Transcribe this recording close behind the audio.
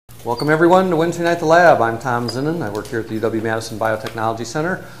Welcome everyone to Wednesday Night at the Lab. I'm Tom Zinnan. I work here at the UW-Madison Biotechnology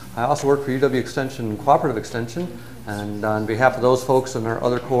Center. I also work for UW Cooperative Extension, and on behalf of those folks and our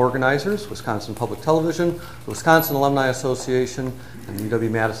other co-organizers, Wisconsin Public Television, the Wisconsin Alumni Association, and the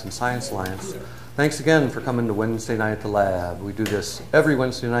UW-Madison Science Alliance, thanks again for coming to Wednesday Night at the Lab. We do this every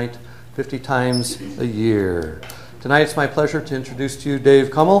Wednesday night, 50 times a year. Tonight it's my pleasure to introduce to you Dave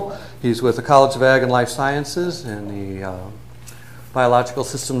Kammel. He's with the College of Ag and Life Sciences and the Biological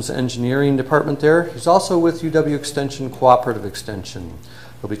Systems Engineering Department there. He's also with UW Extension Cooperative Extension.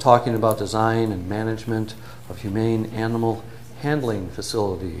 He'll be talking about design and management of humane animal handling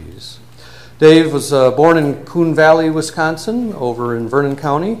facilities. Dave was born in Coon Valley, Wisconsin, over in Vernon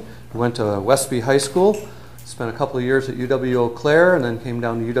County. He went to Westby High School, spent a couple of years at UW-Eau Claire, and then came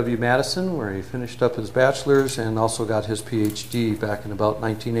down to UW-Madison, where he finished up his bachelor's and also got his PhD back in about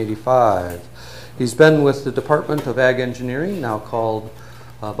 1985. He's been with the Department of Ag Engineering, now called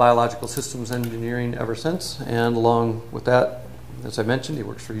Biological Systems Engineering, ever since. And along with that, as I mentioned, he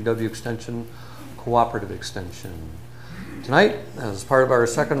works for UW Extension Cooperative Extension. Tonight, as part of our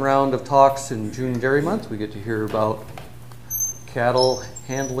second round of talks in June Dairy Month, we get to hear about cattle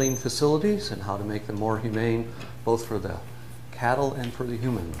handling facilities and how to make them more humane, both for the cattle and for the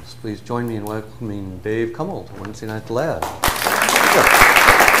humans. Please join me in welcoming Dave Kammel to Wednesday Night at the Lab.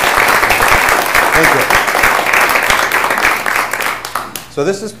 Thank you. So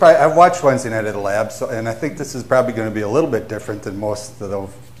this is probably, I've watched Wednesday Night at the Lab, and I think this is probably going to be a little bit different than most of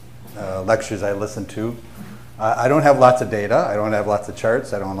the lectures I listen to. I don't have lots of data, I don't have lots of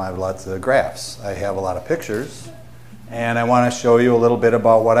charts, I don't have lots of graphs. I have a lot of pictures, and I want to show you a little bit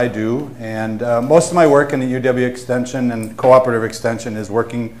about what I do. And most of my work in the UW Extension and Cooperative Extension is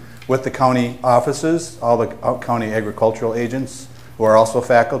working with the county offices, all the county agricultural agents who are also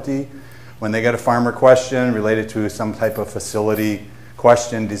faculty. When they get a farmer question related to some type of facility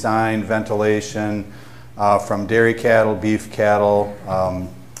question, design, ventilation, from dairy cattle, beef cattle,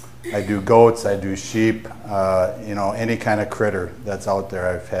 I do goats, I do sheep, you know, any kind of critter that's out there.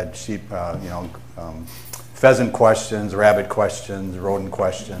 I've had sheep, pheasant questions, rabbit questions, rodent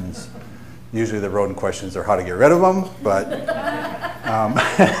questions. Usually the rodent questions are how to get rid of them, but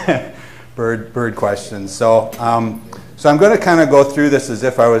bird questions. So I'm going to kind of go through this as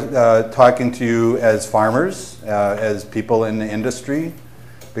if I was talking to you as farmers, as people in the industry,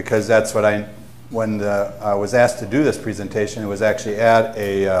 because that's what when I was asked to do this presentation, it was actually at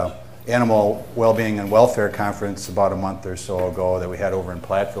a animal well-being and welfare conference about a month or so ago that we had over in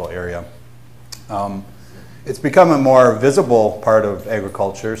Platteville area. It's become a more visible part of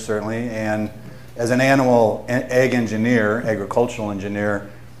agriculture, certainly, and as an ag engineer, agricultural engineer,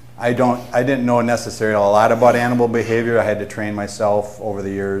 I didn't know necessarily a lot about animal behavior. I had to train myself over the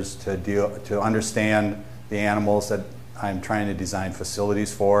years to understand the animals that I'm trying to design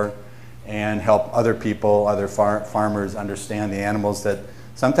facilities for and help other people, other farmers understand the animals that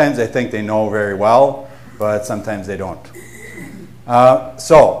sometimes they think they know very well, but sometimes they don't.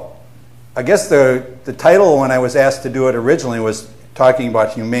 So I guess the title when I was asked to do it originally was talking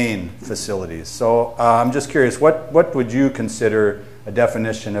about humane facilities. So I'm just curious, what would you consider a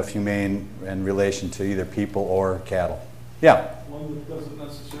definition of humane in relation to either people or cattle? Yeah? One that doesn't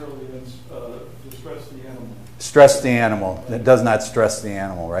necessarily distress the animal. Stress the animal. That does not stress the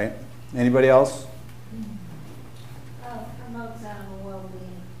animal, right? Anybody else? Promotes animal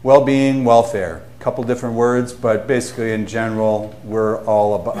well-being. Well-being, welfare. A couple different words, but basically in general, we're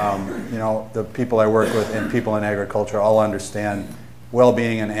all about, you know, the people I work with and people in agriculture all understand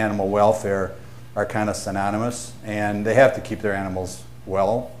well-being and animal welfare are kind of synonymous, and they have to keep their animals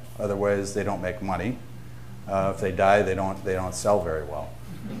well, otherwise they don't make money. If they die, they don't sell very well.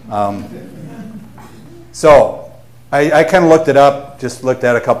 So I kind of looked it up, just looked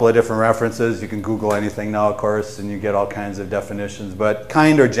at a couple of different references. You can Google anything now, of course, and you get all kinds of definitions. But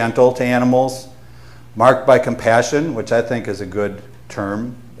kind or gentle to animals, marked by compassion, which I think is a good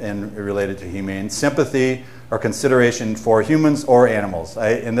term and related to humane, sympathy or consideration for humans or animals.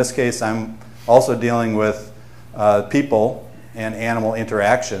 In this case, I'm also dealing with people and animal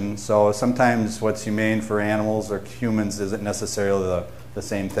interaction. So sometimes what's humane for animals or humans isn't necessarily the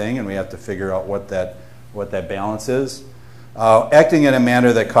same thing, and we have to figure out what that balance is. Acting in a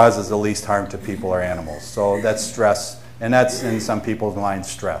manner that causes the least harm to people or animals. So that's stress, and that's in some people's mind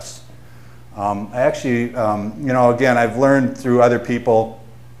stress. I actually, you know, again, I've learned through other people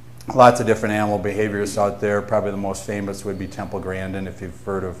lots of different animal behaviors out there. Probably the most famous would be Temple Grandin, if you've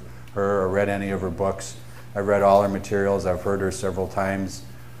heard of her or read any of her books. I've read all her materials. I've heard her several times.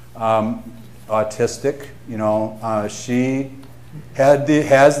 Autistic, you know, she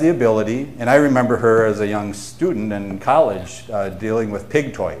has the ability, and I remember her as a young student in college dealing with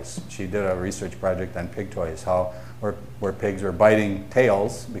pig toys. She did a research project on pig toys, where pigs were biting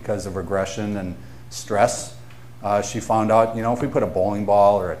tails because of aggression and stress. She found out, if we put a bowling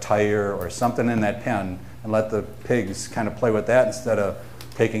ball or a tire or something in that pen and let the pigs kind of play with that instead of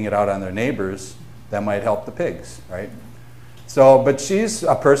taking it out on their neighbors, that might help the pigs, right? So, but she's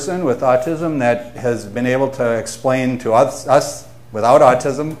a person with autism that has been able to explain to us without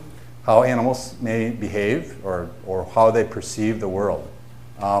autism how animals may behave or how they perceive the world.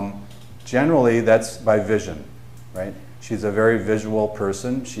 Generally, that's by vision, right? She's a very visual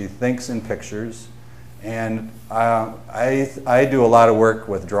person. She thinks in pictures. And I do a lot of work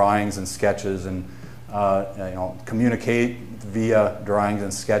with drawings and sketches and communicate via drawings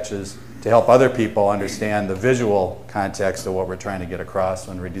and sketches to help other people understand the visual context of what we're trying to get across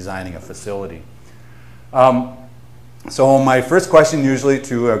when we're designing a facility. So my first question usually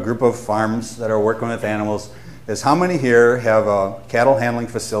to a group of farms that are working with animals is, how many here have a cattle handling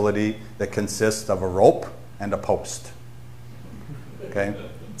facility that consists of a rope and a post? Okay,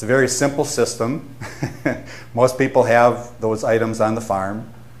 it's a very simple system. Most people have those items on the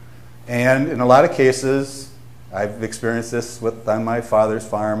farm. And in a lot of cases, I've experienced this on my father's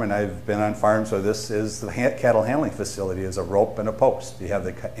farm, and I've been on farms where this is the cattle handling facility, is a rope and a post. You have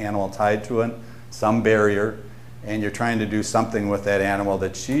the animal tied to some barrier, and you're trying to do something with that animal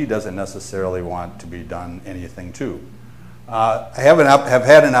that she doesn't necessarily want to be done anything to. I have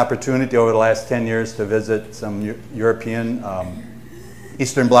had an opportunity over the last 10 years to visit some European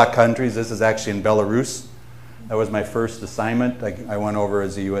Eastern Bloc countries. This is actually in Belarus. That was my first assignment. I went over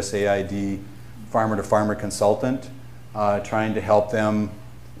as a USAID farmer-to-farmer consultant, trying to help them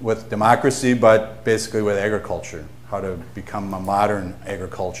with democracy, but basically with agriculture, how to become a modern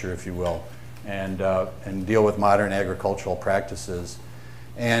agriculture, if you will, and deal with modern agricultural practices.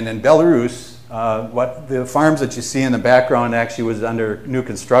 And in Belarus, what the farms that you see in the background actually was under new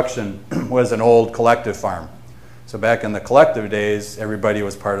construction was an old collective farm. So back in the collective days, everybody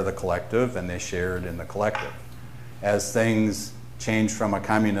was part of the collective and they shared in the collective. As things changed from a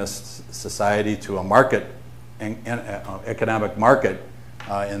communist society to a market, economic market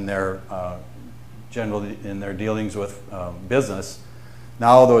in their generally in their dealings with business,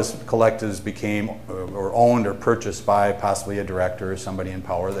 now those collectives became or owned or purchased by possibly a director or somebody in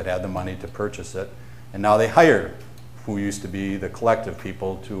power that had the money to purchase it, and now they hire who used to be the collective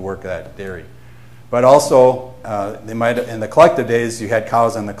people to work that dairy. But also, they might, in the collective days, you had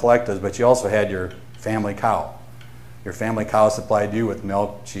cows in the collectives, but you also had your family cow. Your family cow supplied you with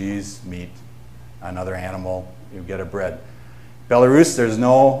milk, cheese, meat, another animal, you get a bread. Belarus, there's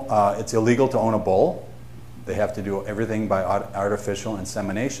no, it's illegal to own a bull. They have to do everything by artificial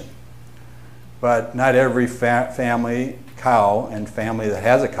insemination. But not every family cow and family that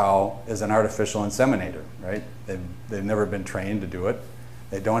has a cow is an artificial inseminator, right? They've never been trained to do it.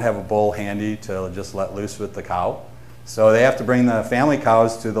 They don't have a bull handy to just let loose with the cow. So they have to bring the family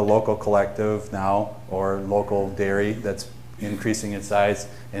cows to the local collective now, or local dairy that's increasing in size,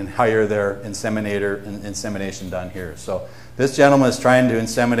 and hire their inseminator and insemination done here. So this gentleman is trying to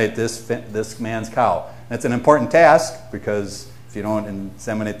inseminate this man's cow. And it's an important task, because if you don't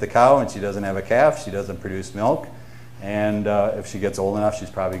inseminate the cow and she doesn't have a calf, she doesn't produce milk. And if she gets old enough, she's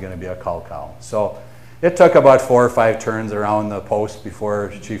probably going to be a cull cow. So it took about 4 or 5 turns around the post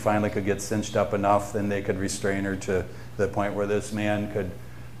before she finally could get cinched up enough, then they could restrain her to the point where this man could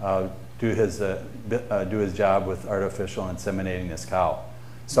do his job with artificial inseminating this cow.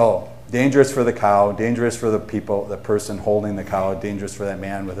 So dangerous for the cow, dangerous for the person holding the cow, dangerous for that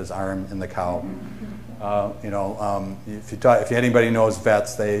man with his arm in the cow. If anybody knows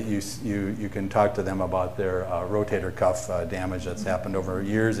vets, you can talk to them about their rotator cuff damage that's happened over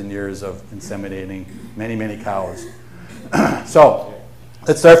years and years of inseminating many, many cows. So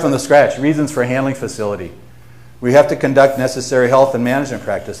let's start from the scratch. Reasons for a handling facility. We have to conduct necessary health and management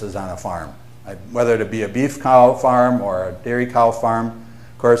practices on a farm, whether it be a beef cow farm or a dairy cow farm.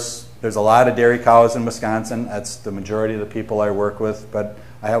 Of course, there's a lot of dairy cows in Wisconsin. That's the majority of the people I work with. But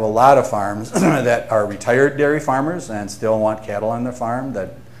I have a lot of farms that are retired dairy farmers and still want cattle on their farm,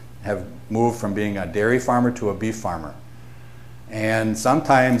 that have moved from being a dairy farmer to a beef farmer. And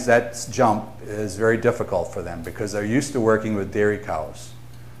sometimes that jump is very difficult for them because they're used to working with dairy cows.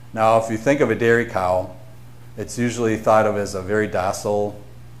 Now, if you think of a dairy cow, it's usually thought of as a very docile,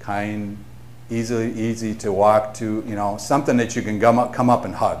 kind, easy to walk to, something that you can come up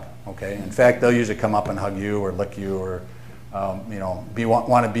and hug. Okay. In fact, they'll usually come up and hug you or lick you or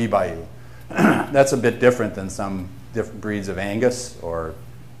want to be by you. That's a bit different than some different breeds of Angus or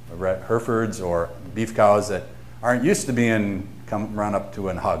Herefords or beef cows that aren't used to being come run up to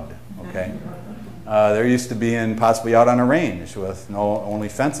and hugged, okay? They're used to being possibly out on a range with only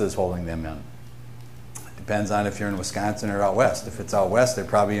fences holding them in. Depends on if you're in Wisconsin or out west. If it's out west, they're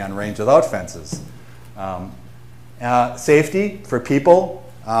probably on range without fences. Safety for people.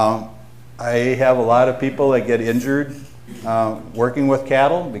 I have a lot of people that get injured working with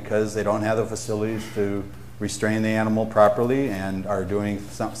cattle because they don't have the facilities to restrain the animal properly and are doing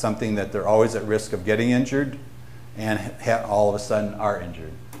something that they're always at risk of getting injured and all of a sudden are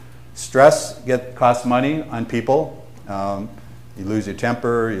injured. Stress costs money on people. You lose your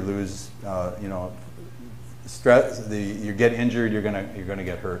temper, you lose, stress. You get injured, you're gonna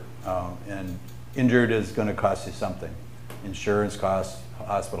get hurt, and injured is going to cost you something. Insurance costs,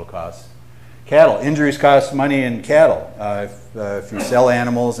 hospital costs. Cattle, injuries cost money in cattle. If you sell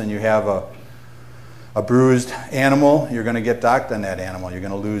animals and you have a bruised animal, you're going to get docked on that animal. You're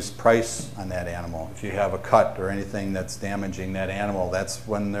going to lose price on that animal. If you have a cut or anything that's damaging that animal, that's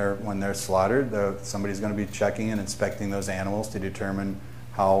when they're slaughtered. Somebody's going to be checking and inspecting those animals to determine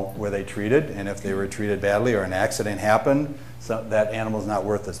how were they treated, and if they were treated badly or an accident happened, so that animal's not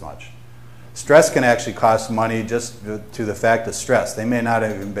worth as much. Stress can actually cost money just to the fact of stress. They may not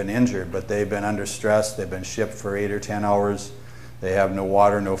have even been injured, but they've been under stress. They've been shipped for 8 or 10 hours. They have no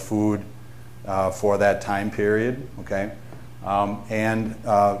water, no food for that time period. Okay,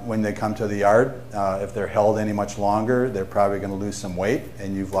 when they come to the yard, if they're held any much longer, they're probably going to lose some weight,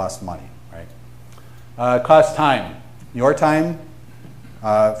 and you've lost money. Right? Cost time. Your time.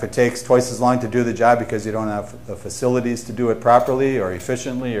 If it takes twice as long to do the job because you don't have the facilities to do it properly or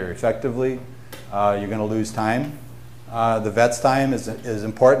efficiently or effectively, you're going to lose time. The vet's time is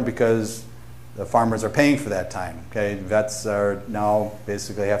important because the farmers are paying for that time. Okay, vets are now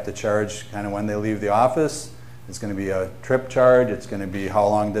basically have to charge kind of when they leave the office. It's going to be a trip charge. It's going to be how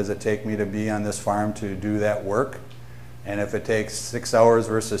long does it take me to be on this farm to do that work. And if it takes 6 hours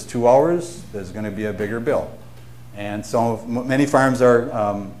versus 2 hours, there's going to be a bigger bill. And so many farms are,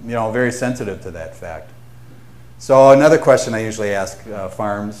 very sensitive to that fact. So another question I usually ask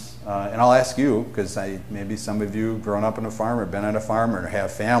farms, and I'll ask you because maybe some of you grown up on a farm or been on a farm or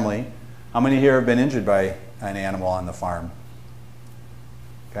have family. How many here have been injured by an animal on the farm?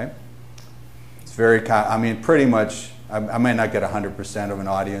 Okay, it's very. Pretty much. I might not get 100% of an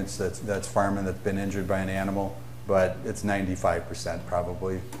audience that's farming that's been injured by an animal, but it's 95%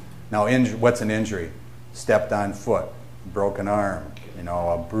 probably. Now, what's an injury? Stepped on foot, broken arm,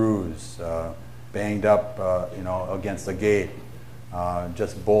 a bruise, banged up, against a gate,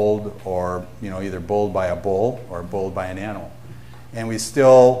 just bulled or, either bulled by a bull or bulled by an animal. And we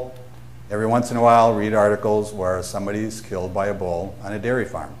still, every once in a while, read articles where somebody's killed by a bull on a dairy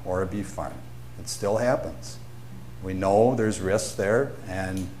farm or a beef farm. It still happens. We know there's risks there,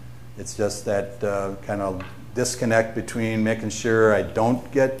 and it's just that kind of disconnect between making sure I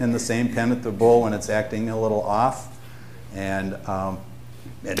don't get in the same pen at the bull when it's acting a little off, and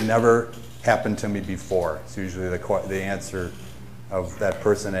it never happened to me before. It's usually the answer of that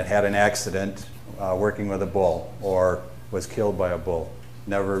person that had an accident working with a bull or was killed by a bull.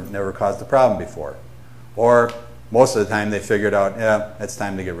 Never caused a problem before. Or most of the time they figured out, yeah, it's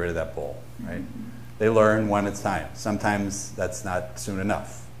time to get rid of that bull, right? They learn when it's time. Sometimes that's not soon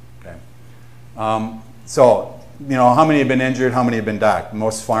enough, okay? So, how many have been injured, how many have been docked?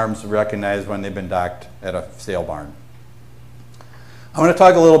 Most farms recognize when they've been docked at a sale barn. I want to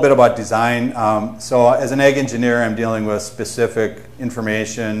talk a little bit about design. So as an ag engineer, I'm dealing with specific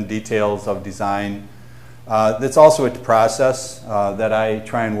information, details of design. That's also a process that I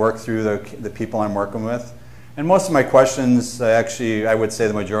try and work through the people I'm working with. And most of my questions, actually, I would say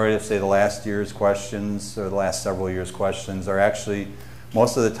the majority of, say, the last year's questions or the last several years' questions are actually,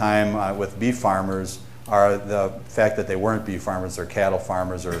 most of the time with beef farmers, are the fact that they weren't beef farmers or cattle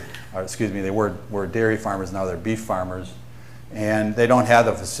farmers or excuse me, they were dairy farmers, now they're beef farmers. And they don't have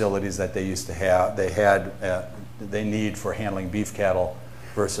the facilities that they used to have. They need for handling beef cattle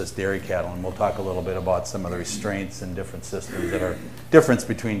versus dairy cattle. And we'll talk a little bit about some of the restraints and different systems that are difference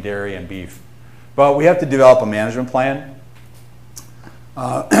between dairy and beef. But we have to develop a management plan.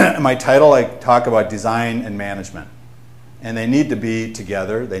 In my title, I talk about design and management. And they need to be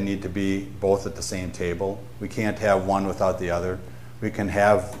together. They need to be both at the same table. We can't have one without the other. We can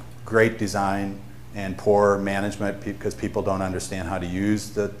have great design and poor management because people don't understand how to use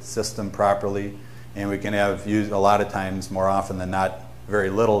the system properly. And we can have used a lot of times, more often than not, very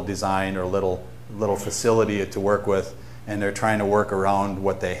little design or little facility to work with, and they're trying to work around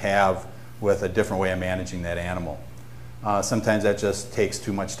what they have with a different way of managing that animal. Sometimes that just takes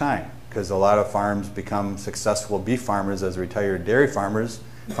too much time, because a lot of farms become successful beef farmers as retired dairy farmers,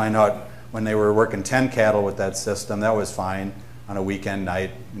 find out when they were working 10 cattle with that system, that was fine. on a weekend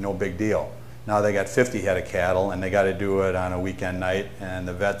night, no big deal. Now they got 50 head of cattle and they got to do it on a weekend night, and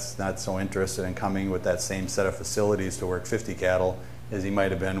the vet's not so interested in coming with that same set of facilities to work 50 cattle as he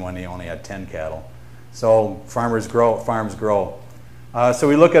might have been when he only had 10 cattle. So farms grow. So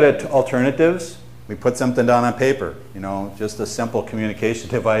we look at alternatives. We put something down on paper, just a simple communication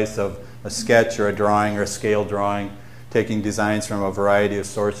device of a sketch or a drawing or a scale drawing, taking designs from a variety of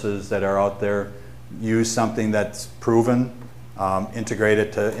sources that are out there, use something that's proven, integrate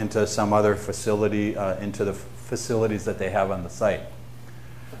it into some other facility, into the facilities that they have on the site.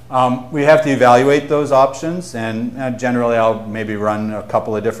 We have to evaluate those options, and generally I'll maybe run a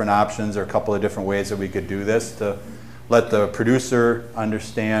couple of different options or a couple of different ways that we could do this to let the producer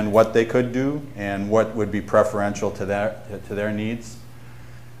understand what they could do and what would be preferential to their needs.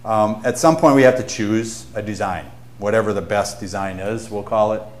 At some point we have to choose a design, whatever the best design is, we'll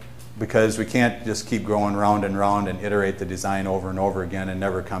call it, because we can't just keep going round and round and iterate the design over and over again and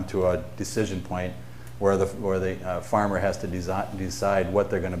never come to a decision point where the farmer has to decide what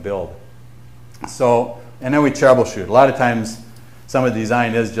they're going to build. So, and then we troubleshoot. A lot of times some of the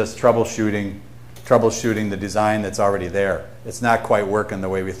design is just troubleshooting the design that's already there. It's not quite working the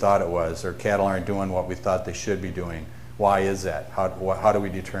way we thought it was, or cattle aren't doing what we thought they should be doing. Why is that? How do we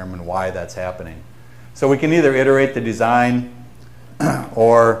determine why that's happening? So we can either iterate the design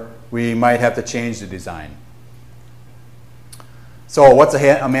or we might have to change the design. So what's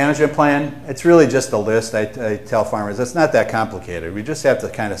a management plan? It's really just a list. I tell farmers it's not that complicated. We just have to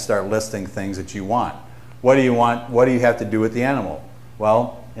kind of start listing things that you want. What do you want? What do you have to do with the animal?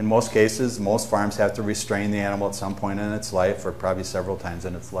 Well, in most cases, most farms have to restrain the animal at some point in its life, or probably several times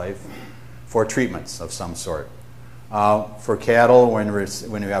in its life, for treatments of some sort. For cattle, when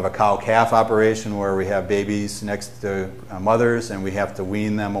we have a cow-calf operation where we have babies next to mothers and we have to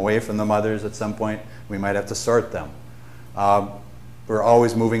wean them away from the mothers at some point, we might have to sort them. We're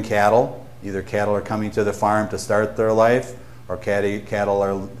always moving cattle. Either cattle are coming to the farm to start their life, or cattle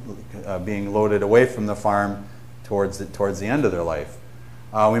are being loaded away from the farm towards the end of their life.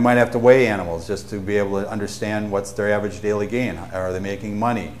 We might have to weigh animals just to be able to understand what's their average daily gain. Are they making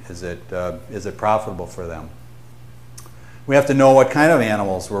money? Is it profitable for them? We have to know what kind of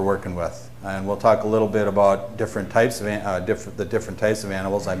animals we're working with, and we'll talk a little bit about different types of the different types of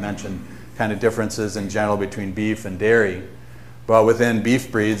animals. I mentioned kind of differences in general between beef and dairy, but within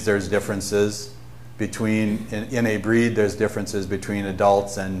beef breeds there's differences between in a breed there's differences between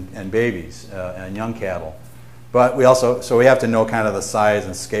adults and babies and young cattle. But we have to know kind of the size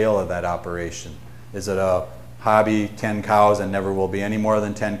and scale of that operation. Is it a hobby, 10 cows, and never will be any more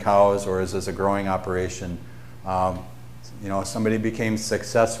than 10 cows, or is this a growing operation? Somebody became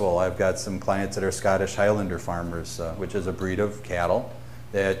successful. I've got some clients that are Scottish Highlander farmers, which is a breed of cattle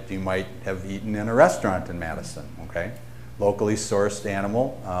that you might have eaten in a restaurant in Madison, okay? Locally sourced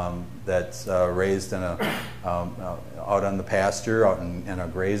animal that's raised in out on the pasture, out in a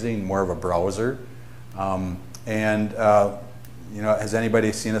grazing, more of a browser. Has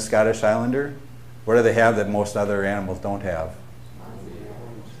anybody seen a Scottish Highlander? What do they have that most other animals don't have?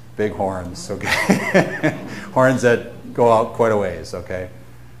 Big horns, okay. Horns that go out quite a ways, okay.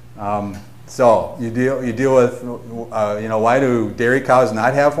 So you deal with, why do dairy cows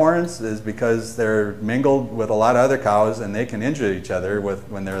not have horns? Is because they're mingled with a lot of other cows and they can injure each other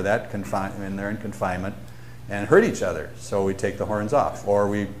when they're in confinement and hurt each other. So we take the horns off, or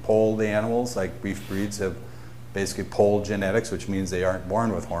we poll the animals. Like beef breeds have basically polled genetics, which means they aren't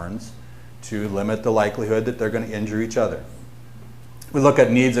born with horns, to limit the likelihood that they're going to injure each other. We look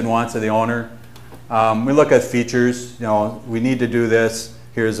at needs and wants of the owner. We look at features. We need to do this.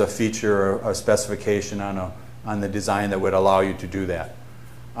 Here's a feature or a specification on the design that would allow you to do that.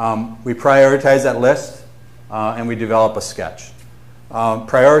 We prioritize that list and we develop a sketch.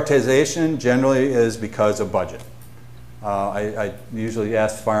 Prioritization generally is because of budget. I usually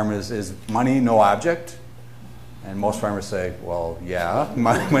ask farmers, is money no object? And most farmers say, well, yeah,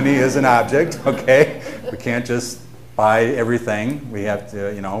 money is an object, okay? We can't just buy everything. We have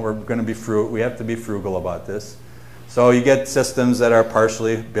to, we're going to be we have to be frugal about this. So you get systems that are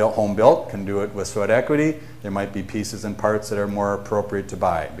partially home built, can do it with sweat equity. There might be pieces and parts that are more appropriate to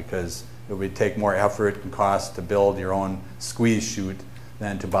buy because it would take more effort and cost to build your own squeeze chute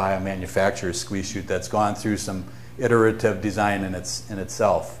than to buy a manufacturer's squeeze chute that's gone through some iterative design in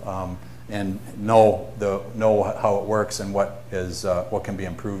itself. And know how it works and what can be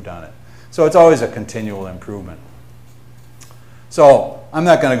improved on it. So it's always a continual improvement. So I'm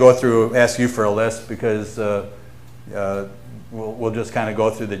not going to go through, ask you for a list because we'll just kind of go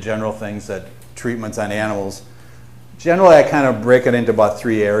through the general things that treatments on animals. Generally, I kind of break it into about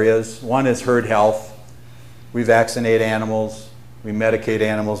 3 areas. One is herd health. We vaccinate animals. We medicate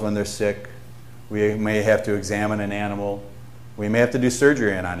animals when they're sick. We may have to examine an animal. We may have to do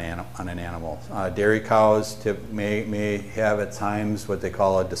surgery on an animal. Dairy cows may have at times what they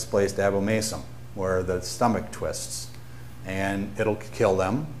call a displaced abomasum, where the stomach twists, and it'll kill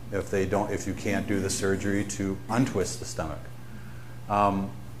them if you can't do the surgery to untwist the stomach.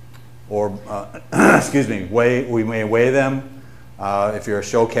 Excuse me, we may weigh them. If you're a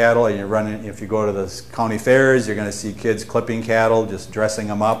show cattle and if you go to the county fairs, you're going to see kids clipping cattle, just dressing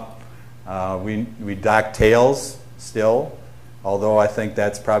them up. We dock tails still, although I think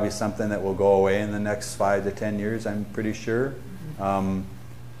that's probably something that will go away in the next 5 to 10 years, I'm pretty sure,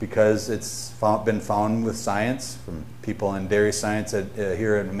 because it's been found with science from people in dairy science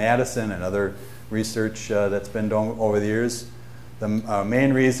here at Madison and other research that's been done over the years. The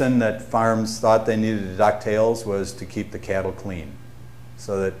main reason that farms thought they needed to dock tails was to keep the cattle clean,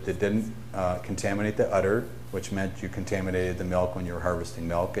 so that it didn't contaminate the udder, which meant you contaminated the milk when you were harvesting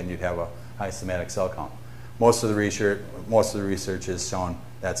milk, and you'd have a high somatic cell count. Most of the research has shown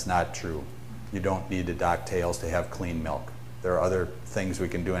that's not true. You don't need to dock tails to have clean milk. There are other things we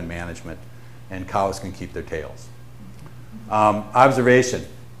can do in management, and cows can keep their tails. Observation.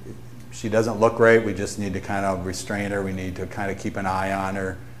 She doesn't look right. We just need to kind of restrain her. We need to kind of keep an eye on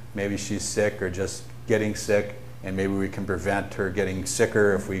her. Maybe she's sick or just getting sick, and maybe we can prevent her getting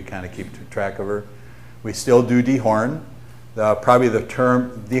sicker if we kind of keep track of her. We still do dehorn. Probably the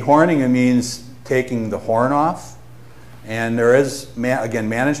term dehorning means taking the horn off. And there is, again,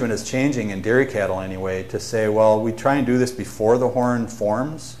 management is changing in dairy cattle anyway to say, well, we try and do this before the horn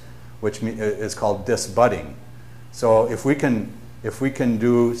forms, which is called disbudding. So if we can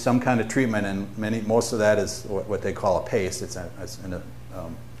do some kind of treatment, and most of that is what they call a paste. It's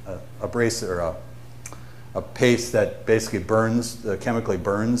a brace or a paste that basically chemically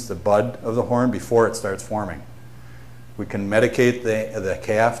burns the bud of the horn before it starts forming. We can medicate the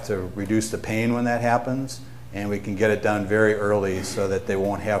calf to reduce the pain when that happens, and we can get it done very early so that they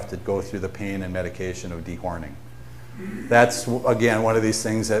won't have to go through the pain and medication of dehorning. That's, again, one of these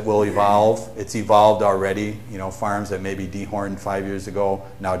things that will evolve. It's evolved already. You know, farms that maybe dehorned 5 years ago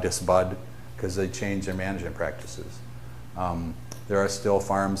now disbud because they changed their management practices. There are still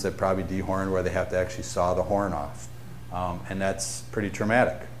farms that probably dehorn where they have to actually saw the horn off, and that's pretty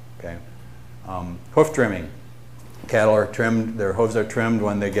traumatic. Okay, hoof trimming. Cattle are trimmed, their hooves are trimmed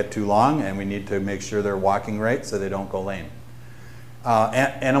when they get too long, and we need to make sure they're walking right so they don't go lame.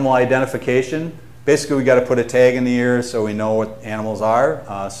 Animal identification. Basically, we got to put a tag in the ear so we know what animals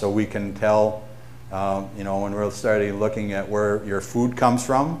are, so we can tell, you know, when we're starting looking at where your food comes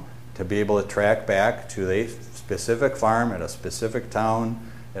from, to be able to track back to a specific farm at a specific town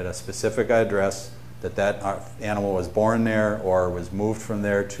at a specific address that animal was born there or was moved from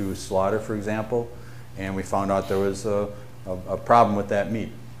there to slaughter, for example. And we found out there was a problem with that meat.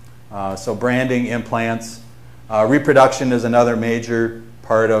 So branding, implants, reproduction is another major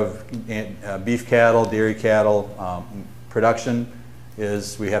part of beef cattle, dairy cattle. Production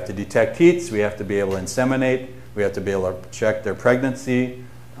is we have to detect heats, we have to be able to inseminate, we have to be able to check their pregnancy.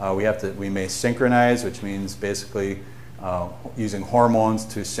 We may synchronize, which means basically using hormones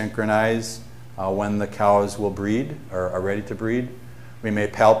to synchronize when the cows will breed or are ready to breed. We may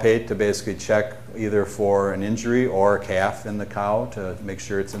palpate to basically check either for an injury or a calf in the cow to make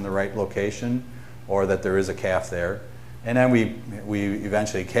sure it's in the right location or that there is a calf there. And then we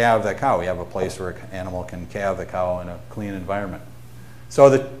eventually calve that cow. We have a place where an animal can calve the cow in a clean environment. So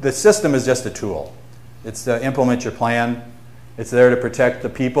the system is just a tool. It's to implement your plan. It's there to protect the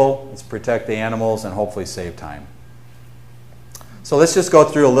people, it's to protect the animals, and hopefully save time. So let's just go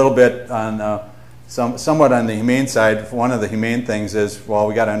through a little bit on somewhat on the humane side. One of the humane things is, well,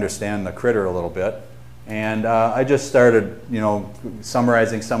 we got to understand the critter a little bit. And I just started, you know,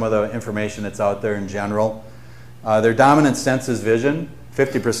 summarizing some of the information that's out there in general. Their dominant sense is vision.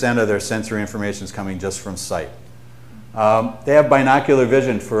 50% of their sensory information is coming just from sight. They have binocular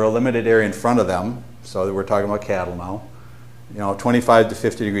vision for a limited area in front of them. So we're talking about cattle now. You know, 25 to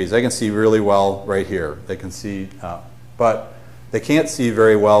 50 degrees. They can see really well right here. They can see, but they can't see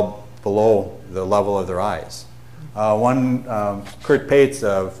very well below the level of their eyes. Kurt Pates,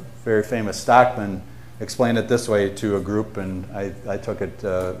 a very famous stockman, explained it this way to a group, and I took it,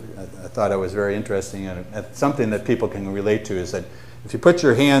 I thought it was very interesting, and something that people can relate to is that if you put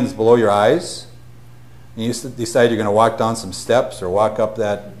your hands below your eyes, and you decide you're going to walk down some steps or walk up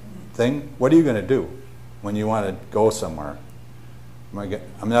that thing, what are you going to do when you want to go somewhere? I'm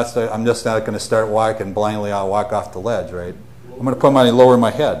just not going to start walking blindly. I'll walk off the ledge, right? I'm going to put my lower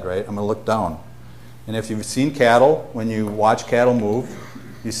my head, right? I'm going to look down. And if you've seen cattle, when you watch cattle move,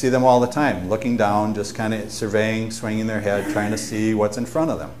 You see them all the time, looking down, just kind of surveying, swinging their head, trying to see what's in front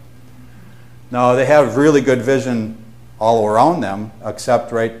of them. Now, they have really good vision all around them,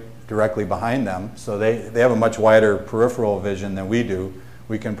 except right directly behind them. So they have a much wider peripheral vision than we do.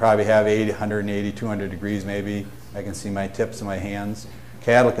 We can probably have 180, 200 degrees maybe. I can see my tips of my hands.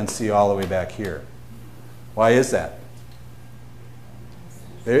 Cattle can see all the way back here. Why is that?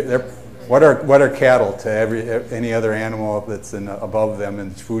 What are cattle to any other animal that's above them in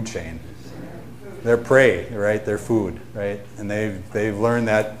the food chain? They're prey, right? They're food, right? And they've learned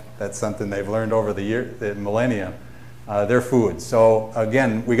that. That's something they've learned over the millennia. They're food. So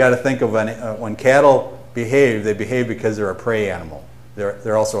again, we got to think of when cattle behave, they behave because they're a prey animal.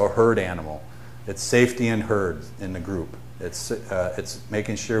 They're also a herd animal. It's safety in herd in the group. It's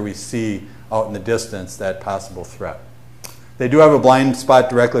making sure we see out in the distance that possible threat. They do have a blind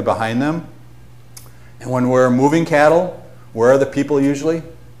spot directly behind them. And when we're moving cattle, where are the people usually?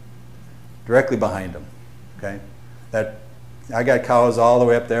 Directly behind them. Okay? I got cows all the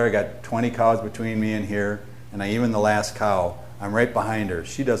way up there. I got 20 cows between me and here. And even the last cow, I'm right behind her.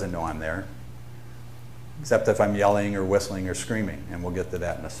 She doesn't know I'm there, except if I'm yelling or whistling or screaming. And we'll get to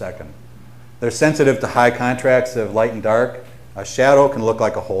that in a second. They're sensitive to high contrasts of light and dark. A shadow can look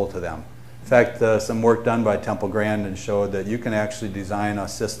like a hole to them. In fact, some work done by Temple Grandin showed that you can actually design a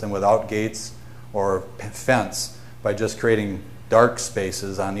system without gates or fence by just creating dark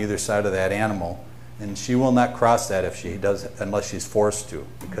spaces on either side of that animal. And she will not cross that if she does, unless she's forced to,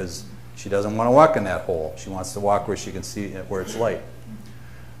 because she doesn't want to walk in that hole. She wants to walk where she can see it, where it's light.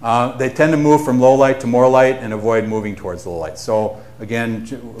 They tend to move from low light to more light and avoid moving towards low light. So again,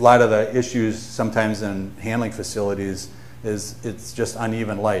 a lot of the issues sometimes in handling facilities is it's just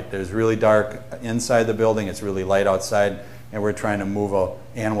uneven light. There's really dark inside the building, it's really light outside, and we're trying to move an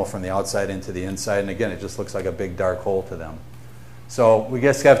animal from the outside into the inside, and again, it just looks like a big dark hole to them. So we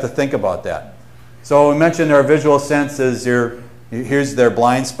just have to think about that. So we mentioned our visual sense is here's their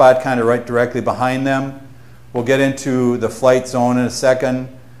blind spot kind of right directly behind them. We'll get into the flight zone in a second,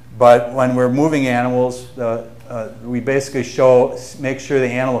 but when we're moving animals, we basically make sure the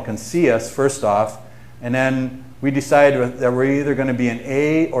animal can see us first off, and then we decide that we're either going to be in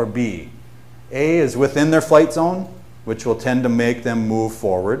A or B. A is within their flight zone, which will tend to make them move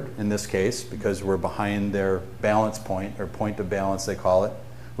forward in this case because we're behind their balance point, or point of balance they call it,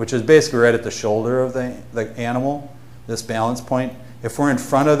 which is basically right at the shoulder of the animal, this balance point. If we're in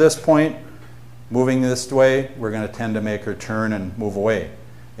front of this point, moving this way, we're going to tend to make her turn and move away.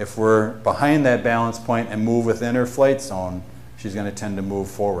 If we're behind that balance point and move within her flight zone, she's going to tend to move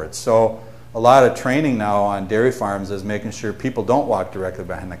forward. So a lot of training now on dairy farms is making sure people don't walk directly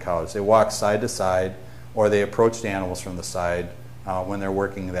behind the cows. They walk side to side, or they approach the animals from the side when they're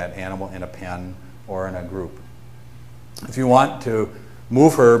working that animal in a pen or in a group. If you want to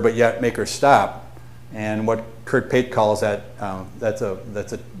move her but yet make her stop, and what Kurt Pate calls that,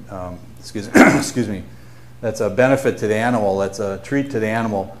 excuse me, that's a benefit to the animal, that's a treat to the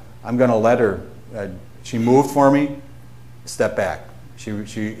animal. I'm going to let her, she moved for me, step back.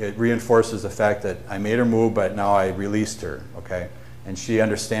 It reinforces the fact that I made her move, but now I released her, okay? And she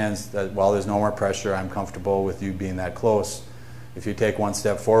understands that while there's no more pressure, I'm comfortable with you being that close. If you take one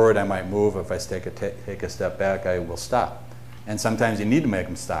step forward, I might move. If I take a step back, I will stop. And sometimes you need to make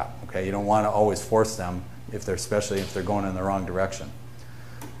them stop, okay? You don't want to always force them, especially if they're going in the wrong direction.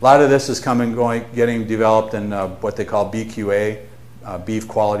 A lot of this is getting developed in what they call BQA, Beef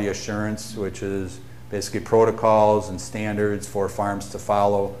Quality Assurance, which is basically protocols and standards for farms to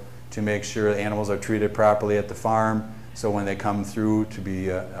follow to make sure animals are treated properly at the farm. So when they come through to be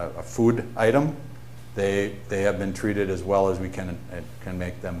a food item, they have been treated as well as we can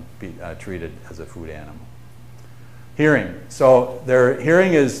make them be treated as a food animal. Hearing. So their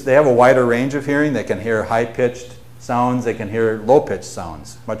hearing they have a wider range of hearing. They can hear high-pitched sounds. They can hear low-pitched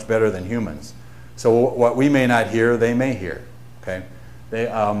sounds, much better than humans. So what we may not hear, they may hear, okay? They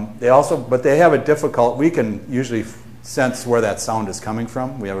have a difficult, we can usually sense where that sound is coming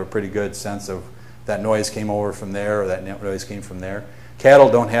from. We have a pretty good sense of that noise came over from there or that noise came from there. Cattle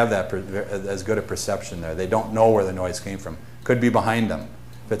don't have that as good a perception there. They don't know where the noise came from. Could be behind them.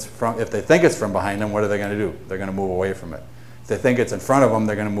 If they think it's from behind them, what are they going to do? They're going to move away from it. If they think it's in front of them,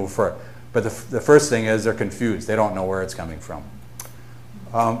 they're going to move forward. But the first thing is they're confused. They don't know where it's coming from.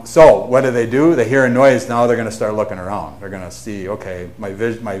 So what do? They hear a noise. Now they're going to start looking around. They're going to see, okay, my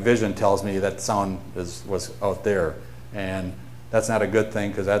vision tells me that sound was out there. And that's not a good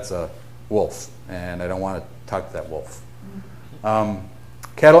thing because that's a wolf. And I don't want to talk to that wolf.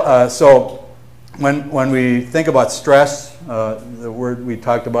 So when we think about stress, the word we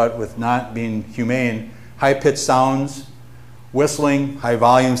talked about with not being humane, high-pitched sounds whistling, high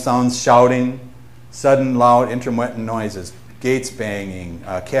volume sounds, shouting, sudden loud intermittent noises, gates banging,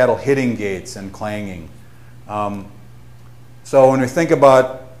 cattle hitting gates and clanging. So when we think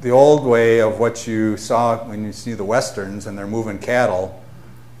about the old way of what you saw when you see the westerns and they're moving cattle,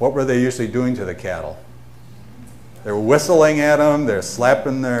 what were they usually doing to the cattle? They're whistling at them, they're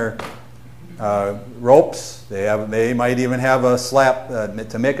slapping their ropes, they might even have a slap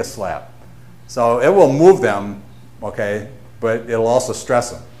to make a slap. So it will move them, okay, but it'll also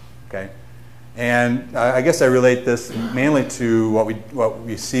stress them, okay? And I guess I relate this mainly to what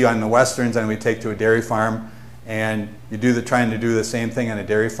we see on the westerns, and we take to a dairy farm, and you trying to do the same thing on a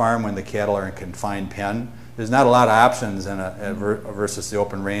dairy farm when the cattle are in confined pen. There's not a lot of options in versus the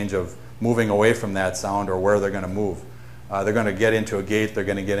open range of moving away from that sound or where they're going to move. They're going to get into a gate, they're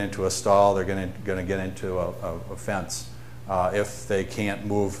going to get into a stall, they're going to get into a fence if they can't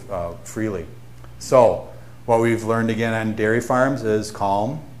move freely. So what we've learned again on dairy farms is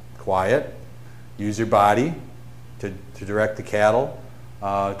calm, quiet, use your body to direct the cattle,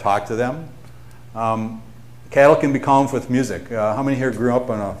 talk to them. Cattle can be calmed with music. How many here grew up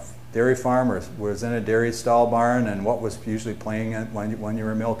on a dairy farm or was in a dairy stall barn, and what was usually playing when you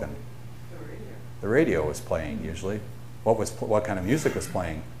were milking? The radio. The radio was playing usually. What kind of music was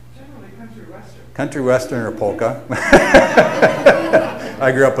playing? Generally country western. Country western or polka.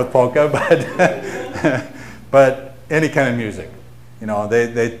 I grew up with polka, but any kind of music. You know,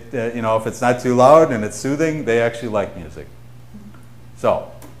 you know, if it's not too loud and it's soothing, they actually like music. So,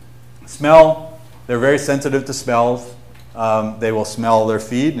 smell. They're very sensitive to smells. They will smell their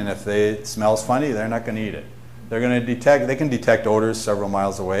feed, and if it smells funny, they're not going to eat it. They're going to detect. They can detect odors several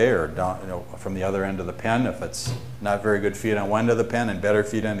miles away or down, you know, from the other end of the pen. If it's not very good feed on one end of the pen and better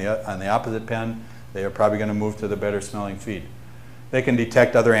feed on the opposite pen, they are probably going to move to the better smelling feed. They can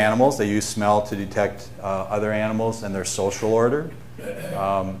detect other animals. They use smell to detect other animals and their social order.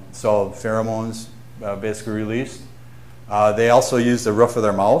 So pheromones basically released. They also use the roof of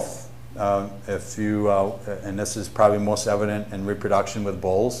their mouth. And this is probably most evident in reproduction with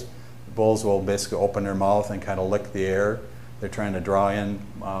bulls. Bulls will basically open their mouth and kind of lick the air. They're trying to draw in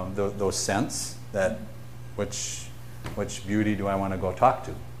those scents that which beauty do I want to go talk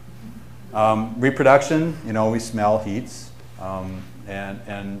to. Reproduction, you know, we smell heats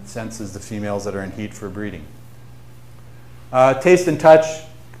and senses the females that are in heat for breeding. Taste and touch,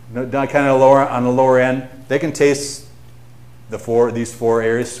 kind of on the lower end. They can taste these four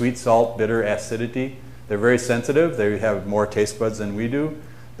areas: sweet, salt, bitter, acidity. They're very sensitive. They have more taste buds than we do.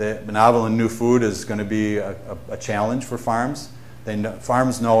 The novel and new food is going to be a challenge for farms.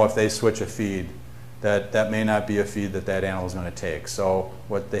 Farms know if they switch a feed, that may not be a feed that animal is going to take. So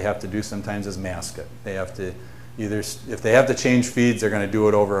what they have to do sometimes is mask it. They have to if they have to change feeds, they're going to do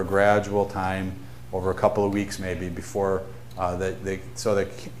it over a gradual time, over a couple of weeks maybe, before so the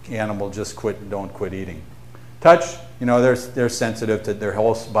animal just don't quit eating. Touch, you know, they're sensitive to their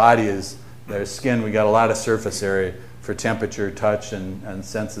whole body is their skin. We got a lot of surface area for temperature, touch, and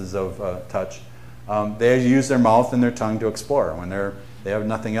senses of touch. They use their mouth and their tongue to explore when they have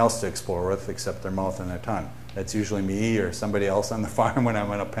nothing else to explore with except their mouth and their tongue. That's usually me or somebody else on the farm when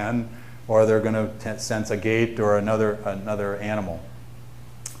I'm in a pen, or they're going to sense a gate or another animal.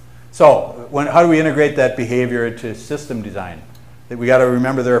 So how do we integrate that behavior into system design? We got to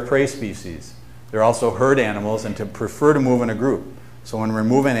remember they're a prey species. They're also herd animals and prefer to move in a group. So when we're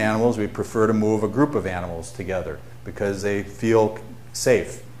moving animals, we prefer to move a group of animals together because they feel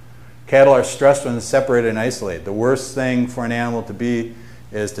safe. Cattle are stressed when they're separated and isolated. The worst thing for an animal to be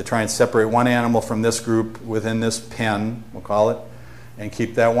is to try and separate one animal from this group within this pen, we'll call it, and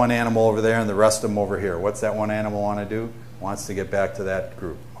keep that one animal over there and the rest of them over here. What's that one animal want to do? Wants to get back to that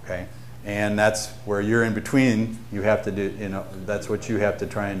group, okay? And that's where you're in between. You have to do, you know, that's what you have to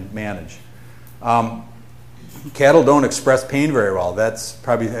try and manage. Cattle don't express pain very well. That's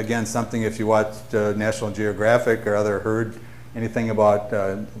probably, again, something if you watch National Geographic or other herd, anything about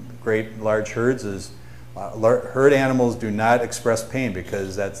great large herds is herd animals do not express pain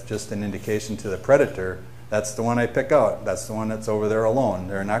because that's just an indication to the predator. That's the one I pick out. That's the one that's over there alone.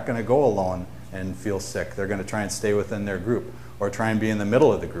 They're not going to go alone and feel sick. They're going to try and stay within their group or try and be in the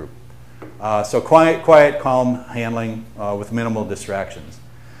middle of the group. So quiet, calm handling with minimal distractions.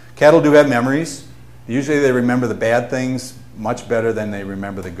 Cattle do have memories. Usually they remember the bad things much better than they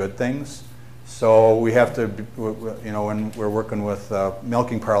remember the good things. So we have to, you know, when we're working with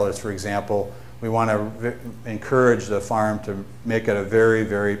milking parlors, for example, we want to encourage the farm to make it a very,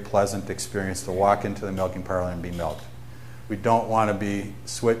 very pleasant experience to walk into the milking parlor and be milked. We don't want to be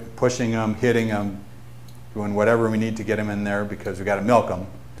pushing them, hitting them, doing whatever we need to get them in there because we got to milk them.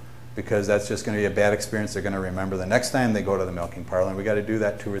 because that's just going to be a bad experience they're going to remember the next time they go to the milking parlor. And we got to do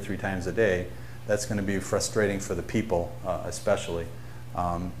that 2 or 3 times a day. That's going to be frustrating for the people, especially.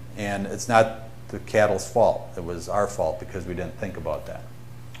 And it's not the cattle's fault. It was our fault because we didn't think about that.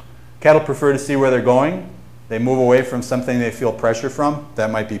 Cattle prefer to see where they're going. They move away from something they feel pressure from.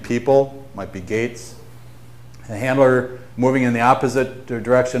 That might be people, might be gates. The handler moving in the opposite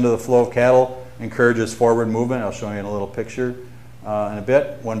direction to the flow of cattle encourages forward movement. I'll show you in a little picture in a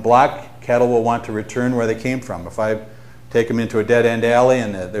bit. When blocked, cattle will want to return where they came from. If I take them into a dead-end alley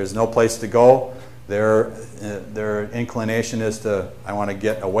and there's no place to go, their inclination is to, I want to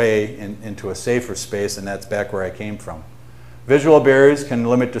get away into a safer space, and that's back where I came from. Visual barriers can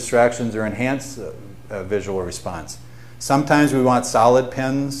limit distractions or enhance visual response. Sometimes we want solid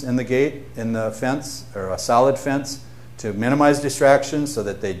pins in the gate, in the fence, or a solid fence to minimize distractions so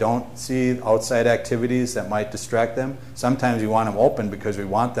that they don't see outside activities that might distract them. Sometimes we want them open because we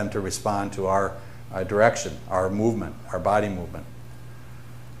want them to respond to our direction, our movement, our body movement.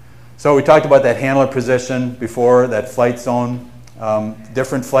 So we talked about that handler position before, that flight zone.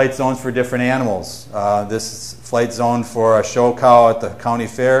 Different flight zones for different animals. This flight zone for a show cow at the county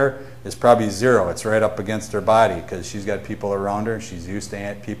fair is probably 0. It's right up against her body because she's got people around her. She's used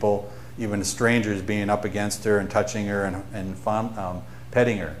to people, even strangers, being up against her and touching her and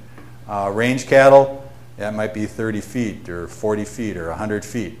petting her. Range cattle, that might be 30 feet or 40 feet or 100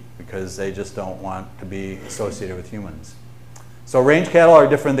 feet because they just don't want to be associated with humans. So range cattle are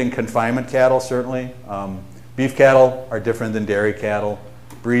different than confinement cattle, certainly. Beef cattle are different than dairy cattle.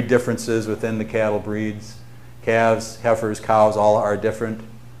 Breed differences within the cattle breeds. Calves, heifers, cows, all are different.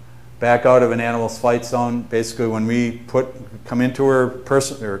 Back out of an animal's flight zone, basically when we come into her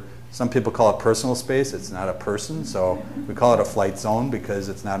person, or some people call it personal space. It's not a person, so we call it a flight zone because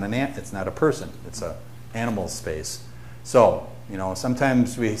it's not a person. It's an animal space. So,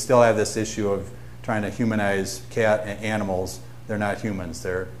 sometimes we still have this issue of trying to humanize animals. They're not humans,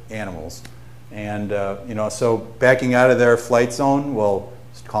 they're animals. And so backing out of their flight zone will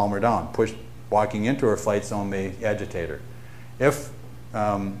calm her down. Walking into her flight zone may agitate her. If,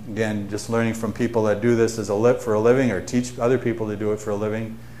 again, just learning from people that do this for a living or teach other people to do it for a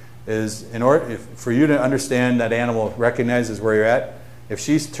living, is for you to understand that animal recognizes where you're at. If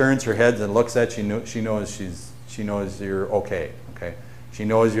she turns her head and looks at you, she knows you're okay. Okay, she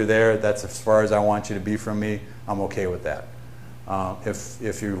knows you're there. That's as far as I want you to be from me. I'm okay with that.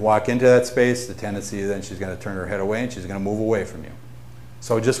 If you walk into that space, the tendency then she's going to turn her head away and she's going to move away from you.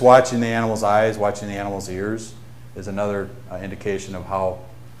 So just watching the animal's eyes, watching the animal's ears is another indication of how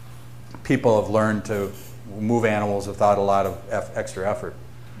people have learned to move animals without a lot of extra effort.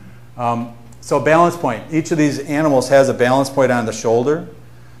 So balance point. Each of these animals has a balance point on the shoulder.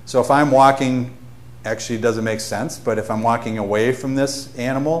 So if I'm walking, actually it doesn't make sense, but if I'm walking away from this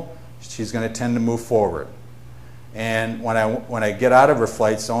animal, she's going to tend to move forward. And when I get out of her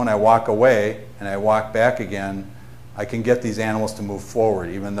flight zone, I walk away and I walk back again, I can get these animals to move forward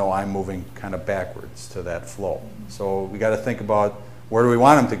even though I'm moving kind of backwards to that flow. So we got to think about where do we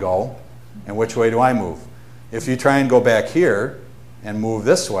want them to go and which way do I move. If you try and go back here and move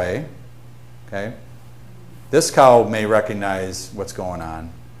this way, okay, this cow may recognize what's going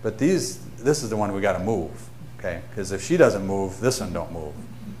on, but this is the one we got to move, okay, because if she doesn't move, this one don't move.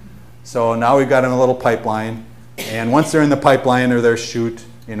 So now we've got them in a little pipeline. And once they're in the pipeline or their chute,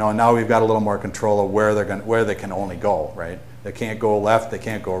 now we've got a little more control of where they can only go, right? They can't go left, they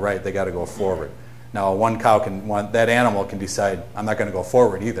can't go right, they got to go forward. Now that animal can decide, I'm not going to go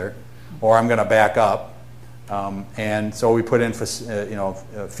forward either, or I'm going to back up. And so we put in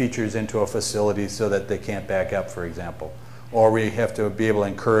features into a facility so that they can't back up, for example. Or we have to be able to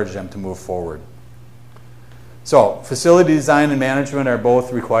encourage them to move forward. So facility design and management are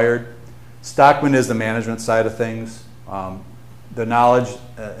both required. Stockman is the management side of things. The knowledge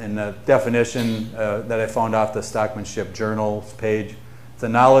and the definition that I found off the Stockmanship Journals page, the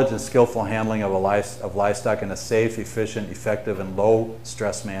knowledge and skillful handling of livestock in a safe, efficient, effective, and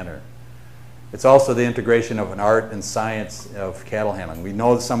low-stress manner. It's also the integration of an art and science of cattle handling. We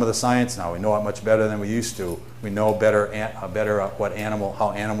know some of the science now. We know it much better than we used to. We know better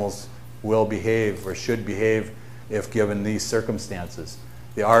how animals will behave or should behave if given these circumstances.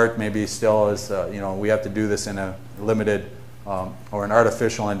 The art maybe still is, we have to do this in a limited or an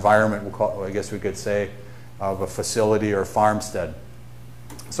artificial environment, I guess we could say, of a facility or farmstead.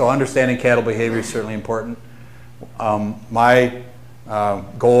 So understanding cattle behavior is certainly important. My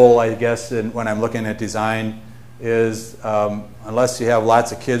goal, I guess, when I'm looking at design is unless you have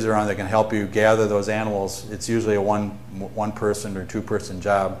lots of kids around that can help you gather those animals, it's usually a one person or 2 person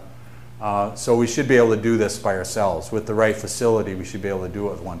job. So we should be able to do this by ourselves. With the right facility, we should be able to do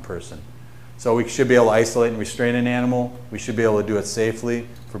it with one person. So we should be able to isolate and restrain an animal. We should be able to do it safely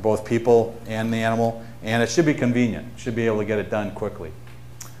for both people and the animal. And it should be convenient. Should be able to get it done quickly.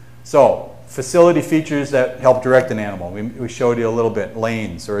 So facility features that help direct an animal. We showed you a little bit.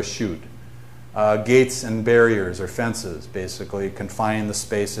 Lanes or a chute. Gates and barriers or fences basically confine the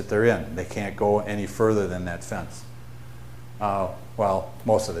space that they're in. They can't go any further than that fence. Well,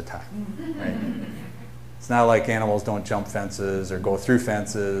 most of the time. Right? It's not like animals don't jump fences or go through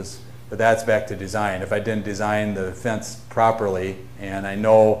fences. But that's back to design. If I didn't design the fence properly, and I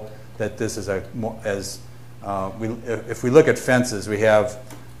know that this is if we look at fences, we have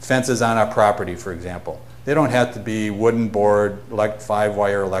fences on our property, for example. They don't have to be wooden board, like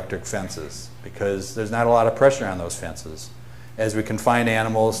 5-wire electric fences, because there's not a lot of pressure on those fences. As we confine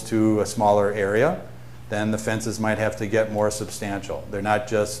animals to a smaller area, then the fences might have to get more substantial. They're not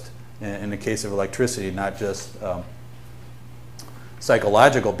just, in the case of electricity, not just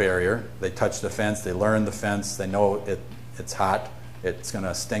psychological barrier. They touch the fence, they learn the fence, they know it's hot, it's going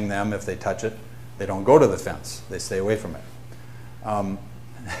to sting them if they touch it. They don't go to the fence, they stay away from it.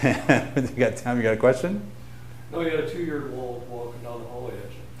 You got time? You got a question? No, you got a 2-year-old walking down the hallway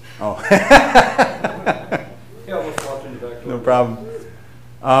at you. Oh. Yeah, I was watching the back door. No problem.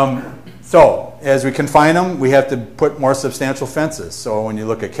 So as we confine them, we have to put more substantial fences. So when you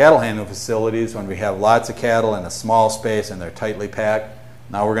look at cattle handling facilities, when we have lots of cattle in a small space and they're tightly packed,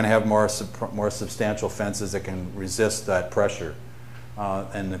 now we're going to have more substantial fences that can resist that pressure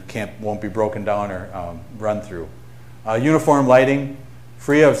and won't be broken down or run through. Uniform lighting,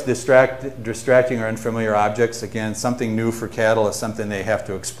 free of distracting or unfamiliar objects. Again, something new for cattle is something they have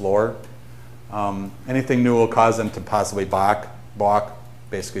to explore. Anything new will cause them to possibly balk,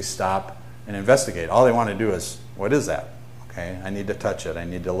 basically stop and investigate. All they want to do is, what is that? Okay, I need to touch it. I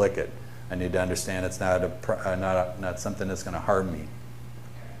need to lick it. I need to understand it's not something that's going to harm me.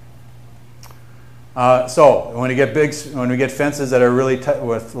 So when we get fences that are really tight,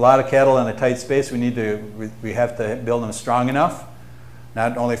 with a lot of cattle in a tight space, we have to build them strong enough,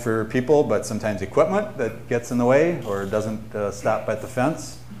 not only for people, but sometimes equipment that gets in the way or doesn't stop at the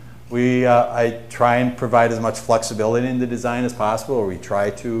fence. I try and provide as much flexibility in the design as possible, or we try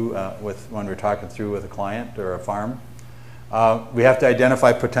to when we're talking through with a client or a farm. We have to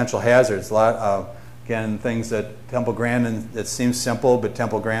identify potential hazards. Again, things that Temple Grandin, it seems simple, but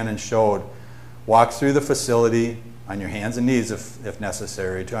Temple Grandin showed. Walk through the facility on your hands and knees if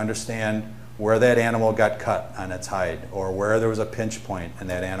necessary to understand where that animal got cut on its hide or where there was a pinch point and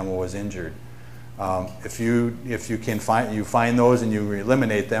that animal was injured. If you can find those and you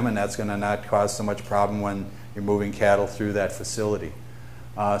eliminate them, and that's going to not cause so much problem when you're moving cattle through that facility.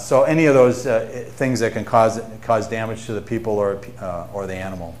 So any of those things that can cause damage to the people or the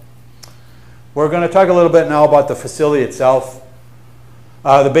animal. We're going to talk a little bit now about the facility itself.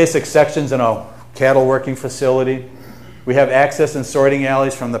 The basic sections in a cattle working facility. We have access and sorting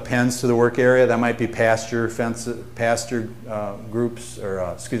alleys from the pens to the work area. That might be pasture fences, pasture groups,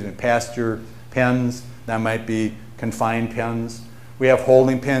 or pasture pens. That might be confined pens. We have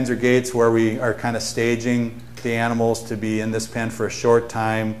holding pens or gates where we are kind of staging the animals to be in this pen for a short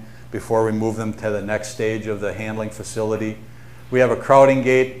time before we move them to the next stage of the handling facility. We have a crowding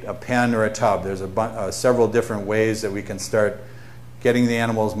gate, a pen, or a tub. There's several different ways that we can start getting the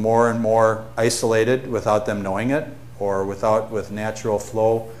animals more and more isolated without them knowing it, or with natural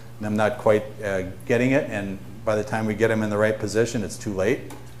flow, them not quite getting it, and by the time we get them in the right position, it's too late.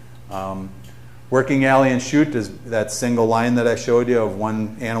 Working alley and chute is that single line that I showed you of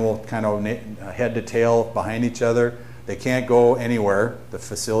one animal kind of head to tail behind each other. They can't go anywhere. The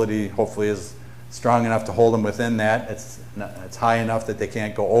facility hopefully is strong enough to hold them within that. It's high enough that they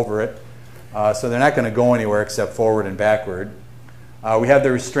can't go over it. So they're not going to go anywhere except forward and backward. We have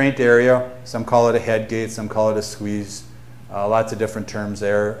the restraint area. Some call it a head gate, some call it a squeeze. Lots of different terms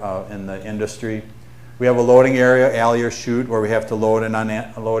there in the industry. We have a loading area, alley or chute, where we have to load and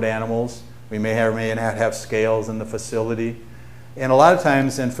unload animals. We may or may not have scales in the facility. And a lot of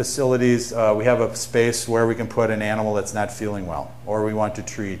times in facilities, we have a space where we can put an animal that's not feeling well, or we want to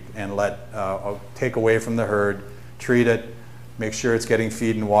treat and take away from the herd, treat it, make sure it's getting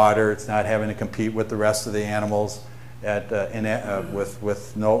feed and water, it's not having to compete with the rest of the animals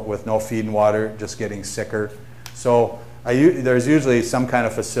with no feed and water, just getting sicker. So there's usually some kind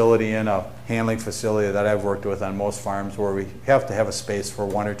of facility in a handling facility that I've worked with on most farms where we have to have a space for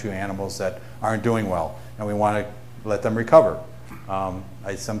 1 or 2 animals that aren't doing well, and we want to let them recover.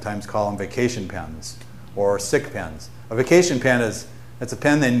 I sometimes call them vacation pens or sick pens. A vacation pen it's a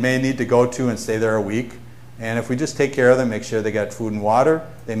pen they may need to go to and stay there a week, And if we just take care of them, make sure they got food and water,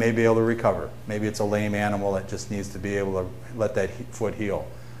 they may be able to recover. Maybe it's a lame animal that just needs to be able to let that foot heal.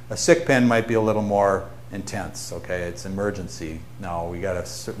 A sick pen might be a little more intense. Okay, it's emergency. Now we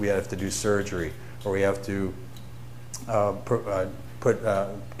have to do surgery, or we have to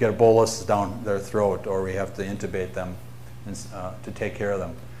get a bolus down their throat, or we have to intubate them to take care of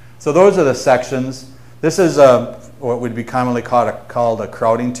them. So those are the sections. This is what would be commonly called a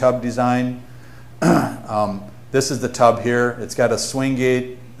crowding tub design. This is the tub here. It's got a swing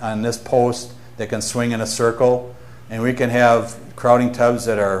gate on this post that can swing in a circle. And we can have crowding tubs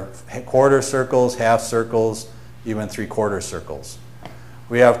that are quarter circles, half circles, even 3/4 circles.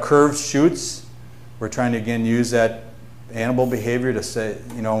 We have curved chutes. We're trying to, again, use that animal behavior to say,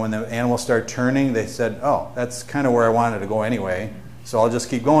 you know, when the animals start turning, they said, oh, that's kind of where I wanted to go anyway, so I'll just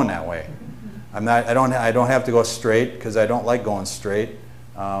keep going that way. I don't have to go straight because I don't like going straight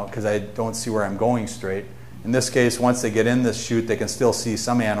because I don't see where I'm going straight. In this case, once they get in this chute, they can still see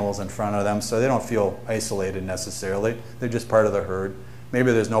some animals in front of them, so they don't feel isolated necessarily. They're just part of the herd.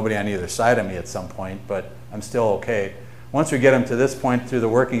 Maybe there's nobody on either side of me at some point, but I'm still okay. Once we get them to this point through the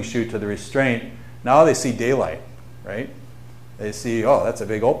working chute to the restraint, now they see daylight, right? They see, oh, that's a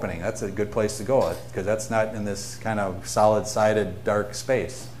big opening. That's a good place to go because that's not in this kind of solid-sided dark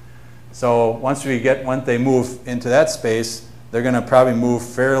space. So once they move into that space, they're going to probably move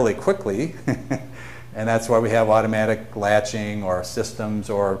fairly quickly. And that's why we have automatic latching or systems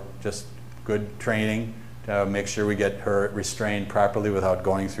or just good training to make sure we get her restrained properly without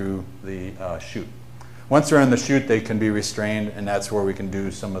going through the chute. Once they're in the chute, they can be restrained, and that's where we can do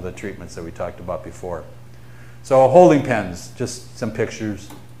some of the treatments that we talked about before. So holding pens, just some pictures,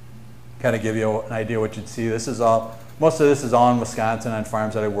 kind of give you an idea what you'd see. This is all, most of this is all in Wisconsin on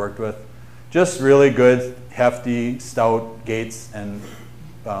farms that I worked with. Just really good, hefty, stout gates and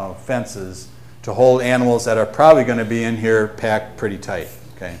fences to hold animals that are probably going to be in here packed pretty tight.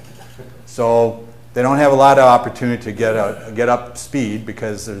 Okay, so they don't have a lot of opportunity to get up speed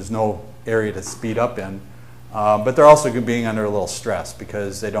because there's no area to speed up in, but they're also being under a little stress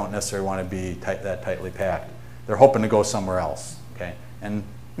because they don't necessarily want to be that tightly packed. They're hoping to go somewhere else. Okay, and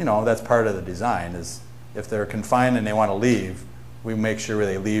you know that's part of the design is if they're confined and they want to leave, we make sure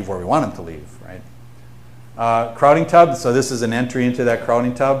they leave where we want them to leave. Right. Crowding tub. So this is an entry into that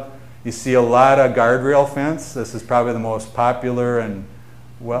crowding tub. You see a lot of guardrail fence. This is probably the most popular and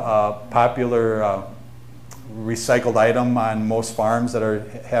recycled item on most farms that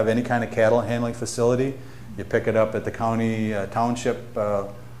have any kind of cattle handling facility. You pick it up at the county, township,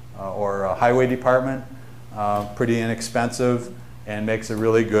 or highway department. Pretty inexpensive and makes a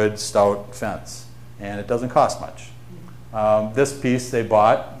really good stout fence. And it doesn't cost much. This piece they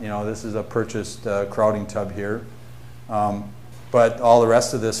bought. You know, this is a purchased crowding tub here. But all the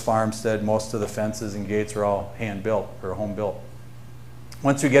rest of this farmstead, most of the fences and gates are all hand-built or home-built.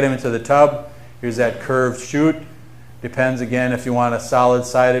 Once you get them into the tub, here's that curved chute. Depends, again, if you want a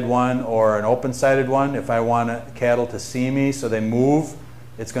solid-sided one or an open-sided one. If I want cattle to see me so they move,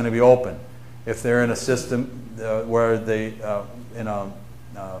 it's going to be open. If they're in a system where they, in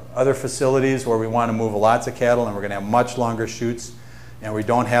other facilities where we want to move lots of cattle and we're going to have much longer chutes, and we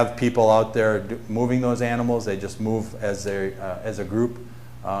don't have people out there moving those animals, they just move as a group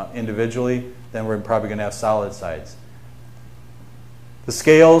individually, then we're probably going to have solid sides. The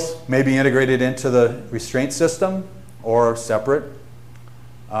scales may be integrated into the restraint system or separate.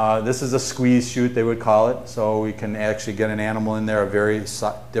 This is a squeeze chute, they would call it, so we can actually get an animal in there of very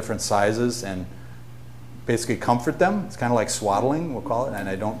different sizes and basically comfort them. It's kind of like swaddling, we'll call it, and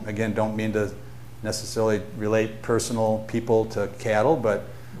I don't mean to necessarily relate personal people to cattle, but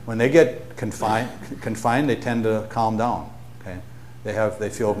when they get confined, they tend to calm down. Okay, they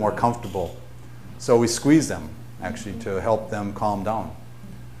feel more comfortable, so we squeeze them actually to help them calm down.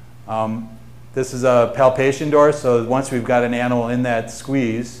 This is a palpation door, so once we've got an animal in that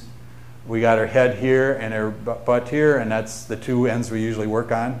squeeze, we got her head here and her butt here, and that's the two ends we usually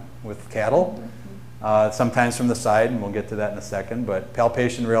work on with cattle. Sometimes from the side, and we'll get to that in a second, but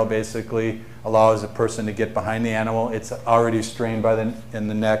palpation rail basically allows a person to get behind the animal. It's already restrained in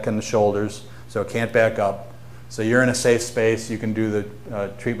the neck and the shoulders, so it can't back up. So you're in a safe space. You can do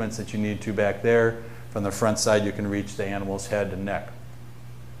the treatments that you need to back there. From the front side, you can reach the animal's head and neck.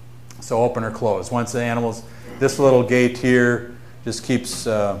 So open or close. Once the animal's, this little gate here just keeps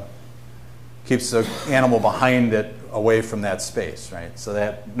the animal behind it away from that space, right? So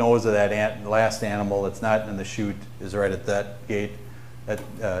that nose of that last animal that's not in the chute is right at that gate.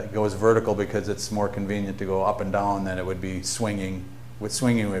 That goes vertical because it's more convenient to go up and down than it would be swinging. With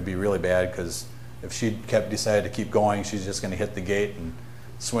swinging it would be really bad because if she decided to keep going, she's just going to hit the gate and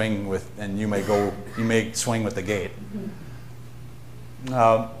swing with, and you may swing with the gate.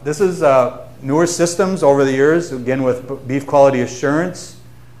 This is newer systems over the years, again with beef quality assurance.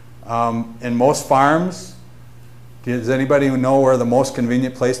 In most farms, does anybody know where the most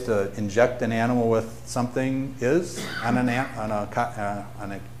convenient place to inject an animal with something is on an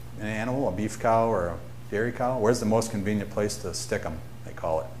animal, a beef cow or a dairy cow? Where's the most convenient place to stick them, they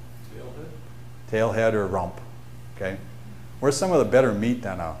call it? Tailhead? Tailhead or rump, okay? Where's some of the better meat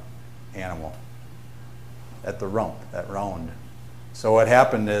on an animal? At the rump, that round. So what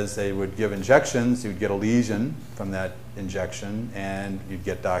happened is they would give injections, you'd get a lesion from that injection, and you'd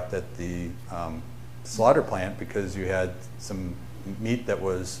get docked at the slaughter plant because you had some meat that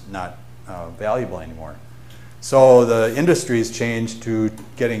was not valuable anymore. So the industry's changed to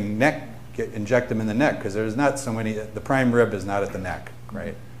getting inject them in the neck, because there's not so many, the prime rib is not at the neck,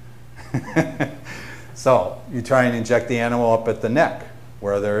 right? So you try and inject the animal up at the neck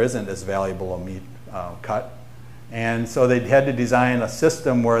where there isn't as valuable a meat cut. And so they had to design a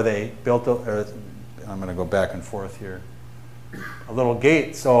system where they built I'm going to go back and forth here, a little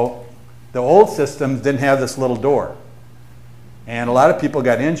gate. So the old systems didn't have this little door. And a lot of people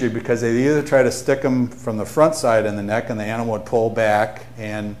got injured because they either try to stick them from the front side in the neck and the animal would pull back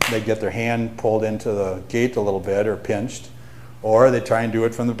and they'd get their hand pulled into the gate a little bit or pinched, or they try and do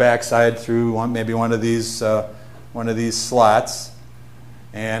it from the back side through maybe one of these slots.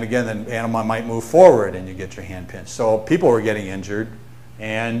 And again, the animal might move forward and you get your hand pinched. So people were getting injured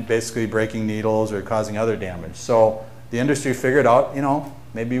and basically breaking needles or causing other damage. So the industry figured out, you know,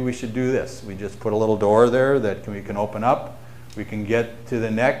 maybe we should do this. We just put a little door there that we can open up. We can get to the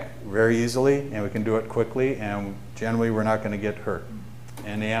neck very easily, and we can do it quickly, and generally we're not going to get hurt,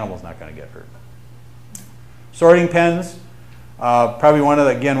 and the animal's not going to get hurt. Sorting pens, probably one of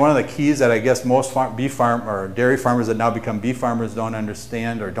the keys that I guess most beef farm or dairy farmers that now become beef farmers don't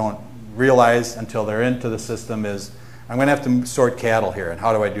understand or don't realize until they're into the system is, I'm going to have to sort cattle here, and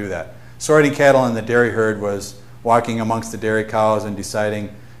how do I do that? Sorting cattle in the dairy herd was walking amongst the dairy cows and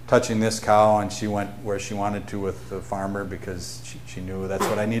deciding, touching this cow, and she went where she wanted to with the farmer because she knew that's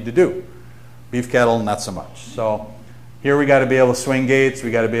what I need to do. Beef cattle, not so much. So here we got to be able to swing gates,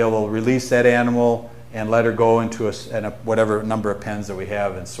 we got to be able to release that animal and let her go into whatever number of pens that we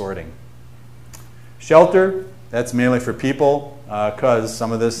have in sorting. Shelter, that's mainly for people because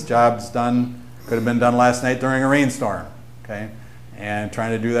some of this job's could have been done last night during a rainstorm, okay? And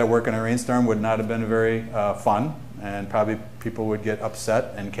trying to do that work in a rainstorm would not have been very fun, and probably people would get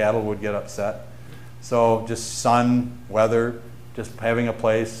upset and cattle would get upset. So just sun, weather, just having a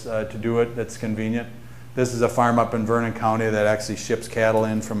place to do it that's convenient. This is a farm up in Vernon County that actually ships cattle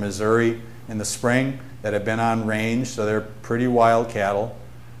in from Missouri in the spring that have been on range, so they're pretty wild cattle.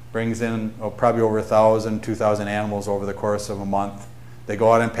 Brings in probably over 1,000, 2,000 animals over the course of a month. They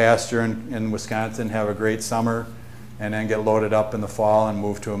go out in pasture in Wisconsin, have a great summer, and then get loaded up in the fall and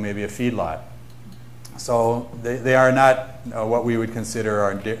move to maybe a feedlot. So they are not what we would consider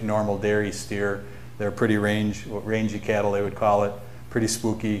our normal dairy steer. They're pretty rangy cattle, they would call it, pretty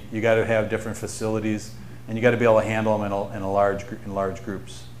spooky. You got to have different facilities, and you got to be able to handle them in large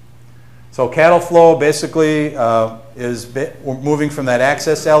groups. So cattle flow basically is moving from that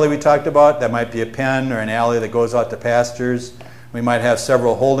access alley we talked about. That might be a pen or an alley that goes out to pastures. We might have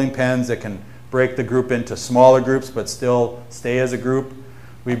several holding pens that can break the group into smaller groups but still stay as a group.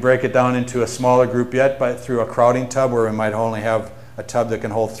 We break it down into a smaller group yet through a crowding tub where we might only have a tub that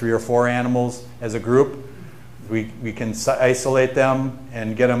can hold 3 or 4 animals as a group. We can isolate them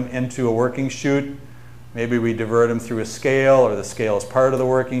and get them into a working chute. Maybe we divert them through a scale, or the scale is part of the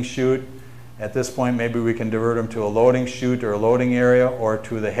working chute. At this point, maybe we can divert them to a loading chute or a loading area, or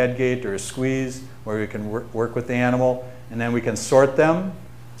to the head gate or a squeeze where we can work with the animal, and then we can sort them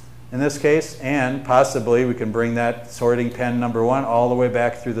in this case, and possibly we can bring that sorting pen number 1 all the way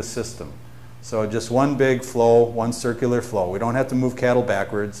back through the system. So just one big flow, one circular flow. We don't have to move cattle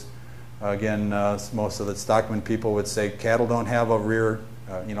backwards. Again, most of the stockman people would say cattle don't have a rear,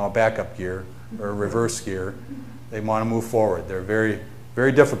 a backup gear or a reverse gear. They want to move forward. They're very,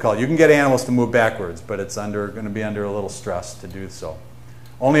 very difficult. You can get animals to move backwards, but it's going to be under a little stress to do so.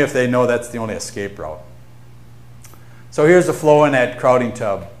 Only if they know that's the only escape route. So here's the flow in that crowding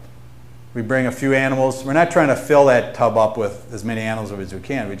tub. We bring a few animals. We're not trying to fill that tub up with as many animals as we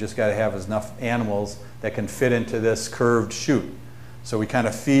can. We just got to have enough animals that can fit into this curved chute. So we kind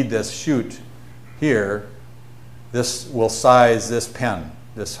of feed this chute here. This will size this pen,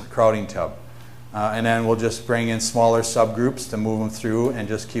 this crowding tub. And then we'll just bring in smaller subgroups to move them through and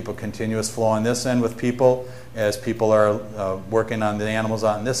just keep a continuous flow on this end with people as people are working on the animals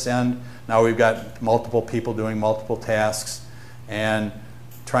on this end. Now we've got multiple people doing multiple tasks, and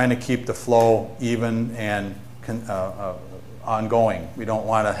trying to keep the flow even and ongoing. We don't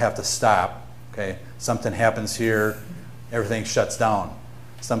want to have to stop. Okay, something happens here, everything shuts down.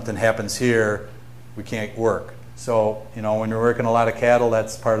 Something happens here, we can't work. So, you know, when you're working a lot of cattle,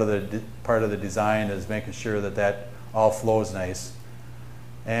 that's part of the design, is making sure that that all flows nice.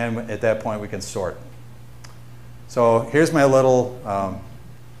 And at that point, we can sort. So here's my little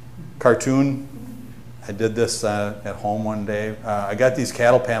cartoon. I did this at home one day. I got these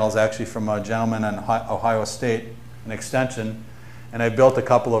cattle panels actually from a gentleman in Ohio State, an extension, and I built a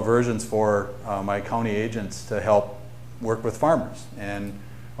couple of versions for my county agents to help work with farmers. And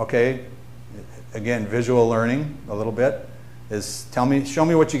okay, again, visual learning a little bit is show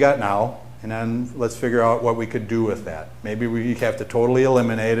me what you got now, and then let's figure out what we could do with that. Maybe we have to totally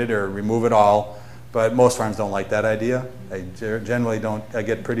eliminate it or remove it all, but most farms don't like that idea. I generally don't. I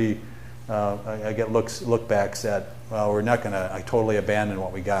get pretty, I get look backs at, well, we're not going to totally abandon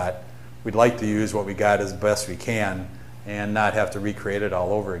what we got. We'd like to use what we got as best we can and not have to recreate it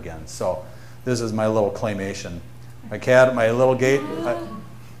all over again. So this is my little claymation. My little gate.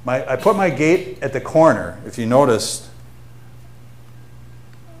 I put my gate at the corner, if you noticed.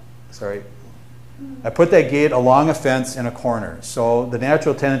 Sorry. I put that gate along a fence in a corner. So the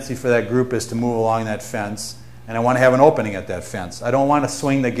natural tendency for that group is to move along that fence, and I want to have an opening at that fence. I don't want to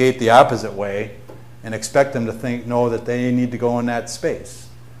swing the gate the opposite way and expect them to know that they need to go in that space.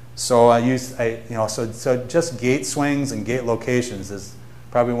 So so just gate swings and gate locations is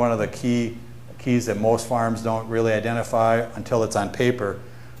probably one of the keys that most farms don't really identify until it's on paper.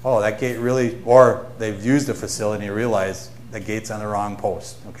 Oh, that gate really, or they've used the facility and realize the gate's on the wrong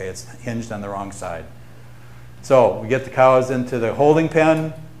post. Okay, it's hinged on the wrong side. So we get the cows into the holding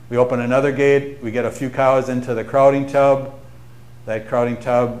pen, we open another gate, we get a few cows into the crowding tub. That crowding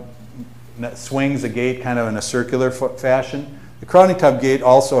tub swings the gate kind of in a circular fashion. The crowding tub gate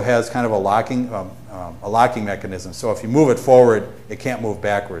also has kind of a locking mechanism. So if you move it forward, it can't move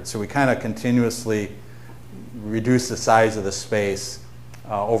backwards. So we kind of continuously reduce the size of the space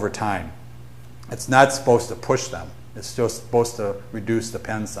over time. It's not supposed to push them. It's just supposed to reduce the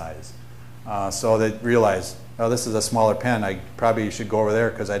pen size. So they realize, oh, this is a smaller pen. I probably should go over there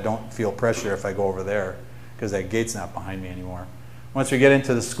because I don't feel pressure if I go over there because that gate's not behind me anymore. Once we get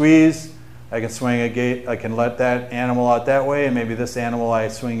into the squeeze, I can swing a gate. I can let that animal out that way, and maybe this animal I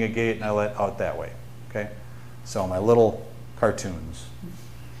swing a gate and I let out that way. Okay, so my little cartoons.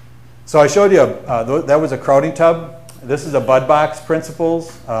 So I showed you that was a crowding tub. This is a bud box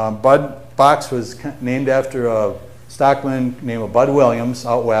principles. Bud box was named after a stockman named Bud Williams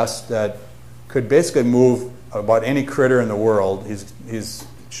out west that could basically move about any critter in the world. He's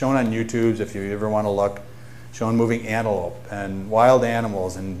shown on YouTube if you ever want to look. Shown moving antelope and wild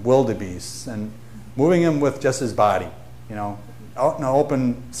animals and wildebeests and moving them with just his body, you know, out in an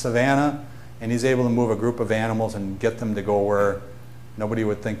open savanna, and he's able to move a group of animals and get them to go where nobody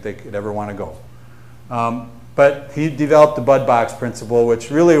would think they could ever want to go. But he developed the bud box principle, which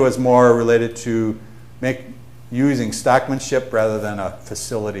really was more related to using stockmanship rather than a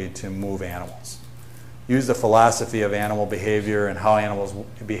facility to move animals. Use the philosophy of animal behavior and how animals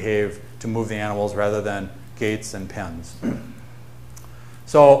behave to move the animals rather than gates and pens.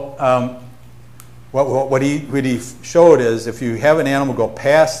 So what he showed is if you have an animal go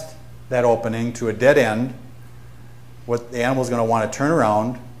past that opening to a dead end, what the animal is going to want to turn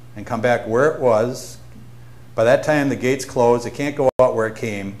around and come back where it was. By that time the gate's closed, it can't go out where it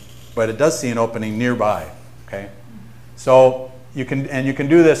came, but it does see an opening nearby. Okay, so you can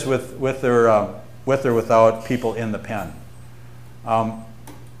do this with or without people in the pen.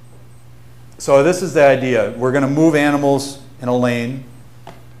 So this is the idea. We're going to move animals in a lane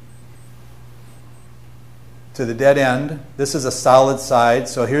to the dead end. This is a solid side.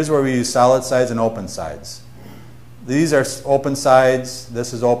 So here's where we use solid sides and open sides. These are open sides.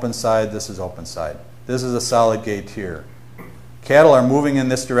 This is open side. This is open side. This is a solid gate here. Cattle are moving in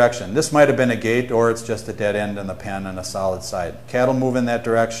this direction. This might have been a gate or it's just a dead end in the pen and a solid side. Cattle move in that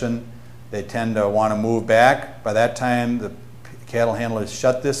direction. They tend to want to move back. By that time, the cattle handlers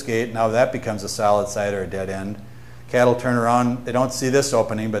shut this gate. Now that becomes a solid side or a dead end. Cattle turn around. They don't see this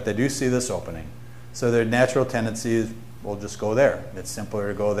opening, but they do see this opening. So their natural tendency is, we'll just go there. It's simpler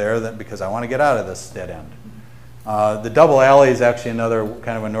to go there because I want to get out of this dead end. The double alley is actually another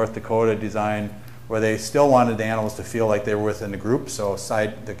kind of a North Dakota design where they still wanted the animals to feel like they were within the group. So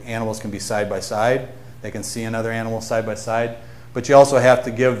the animals can be side by side. They can see another animal side by side. But you also have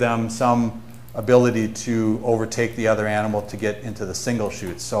to give them some ability to overtake the other animal to get into the single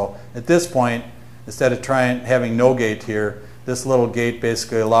chutes. So at this point, instead of having no gate here, This little gate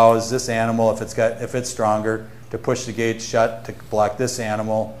basically allows this animal, if it's stronger, to push the gate shut to block this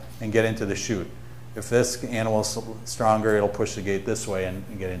animal and get into the chute. If this animal's stronger, it'll push the gate this way and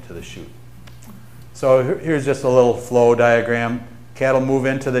get into the chute. So here's just a little flow diagram. Cattle move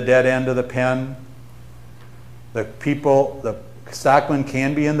into the dead end of the pen. The stockman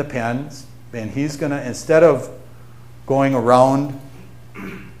can be in the pens, and he's going to, instead of going around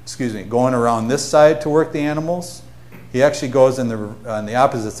this side to work the animals, he actually goes on the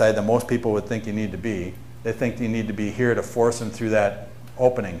opposite side that most people would think you need to be. They think you need to be here to force them through that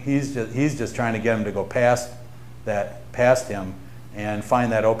opening. He's just trying to get them to go past him and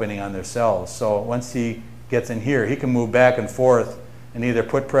find that opening on themselves. So once he gets in here, he can move back and forth and either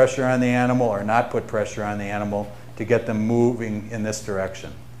put pressure on the animal or not put pressure on the animal to get them moving in this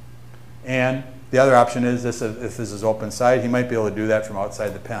direction. And the other option is if this is open side, he might be able to do that from outside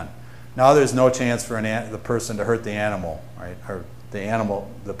the pen. Now there's no chance for the person to hurt the animal, right? Or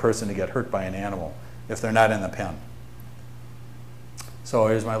the person to get hurt by an animal if they're not in the pen. So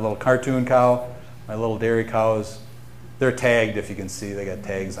here's my little cartoon cow, my little dairy cows. They're tagged, if you can see. They got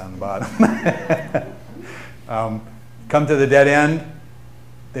tags on the bottom. Come to the dead end.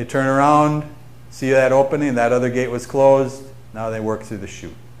 They turn around, see that opening. That other gate was closed. Now they work through the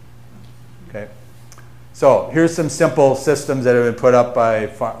chute. Okay. So here's some simple systems that have been put up by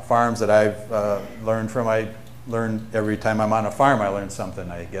farms that I've learned from. I learn every time I'm on a farm. I learn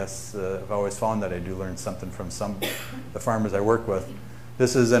something. I guess I've always found that I do learn something from the farmers I work with.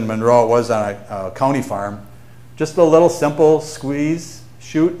 This is in Monroe. It was on a county farm. Just a little simple squeeze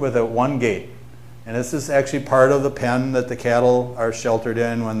chute with one gate. And this is actually part of the pen that the cattle are sheltered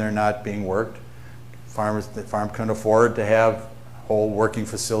in when they're not being worked. The farm couldn't afford to have a whole working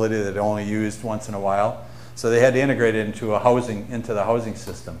facility that they only used once in a while. So they had to integrate it into the housing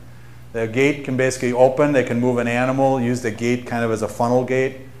system. The gate can basically open. They can move an animal, use the gate kind of as a funnel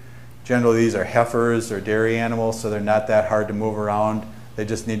gate. Generally, these are heifers or dairy animals, so they're not that hard to move around. They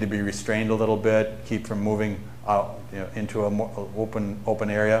just need to be restrained a little bit, keep from moving out, into an open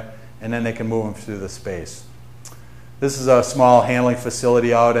area, and then they can move them through the space. This is a small handling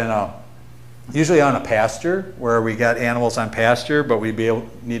facility out in usually on a pasture, where we got animals on pasture, but we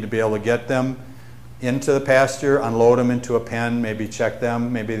need to be able to get them into the pasture, unload them into a pen, maybe check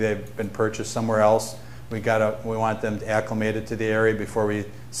them, maybe they've been purchased somewhere else. We want them acclimated to the area before we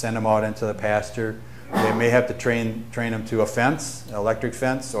send them out into the pasture. They may have to train them to a fence, an electric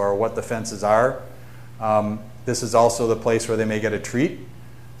fence, or what the fences are. This is also the place where they may get a treat.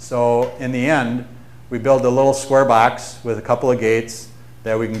 So in the end, we build a little square box with a couple of gates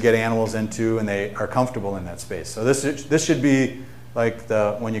that we can get animals into, and they are comfortable in that space. So this should be like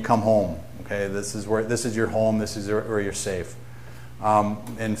when you come home. Okay, this is your home. This is where you're safe.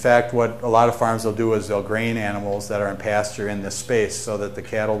 In fact, what a lot of farms will do is they'll grain animals that are in pasture in this space so that the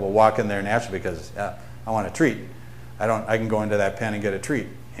cattle will walk in there naturally because I want a treat. I can go into that pen and get a treat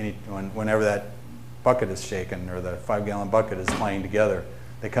whenever that bucket is shaken or the 5-gallon bucket is playing together.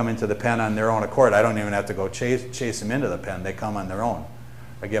 They come into the pen on their own accord. I don't even have to go chase them into the pen. They come on their own.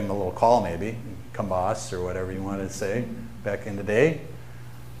 I give them a little call maybe, come boss or whatever you want to say back in the day.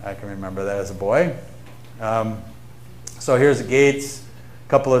 I can remember that as a boy. So here's the gates, a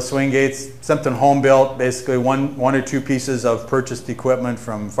couple of swing gates, something home built, basically one or two pieces of purchased equipment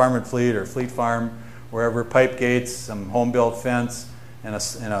from Farm and Fleet or Fleet Farm, wherever, pipe gates, some home built fence, and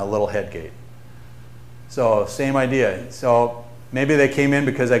a little head gate. So same idea. So maybe they came in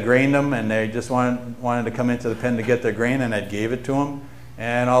because I grained them and they just wanted to come into the pen to get their grain, and I gave it to them,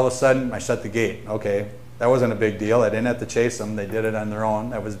 and all of a sudden I shut the gate. Okay, that wasn't a big deal. I didn't have to chase them. They did it on their own.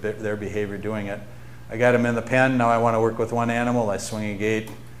 That was their behavior doing it. I got them in the pen. Now I want to work with one animal. I swing a gate,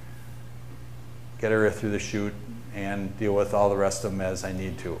 get her through the chute, and deal with all the rest of them as I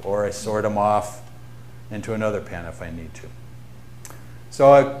need to. Or I sort them off into another pen if I need to.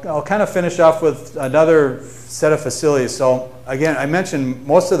 So I'll kind of finish off with another set of facilities. So again, I mentioned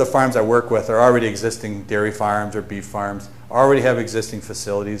most of the farms I work with are already existing dairy farms or beef farms, already have existing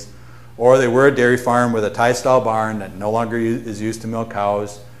facilities, or they were a dairy farm with a tie-style barn that no longer is used to milk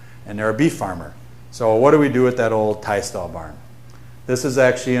cows, and they're a beef farmer. So what do we do with that old tie-style barn? This is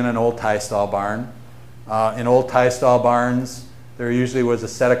actually in an old tie-style barn. In old tie-style barns, there usually was a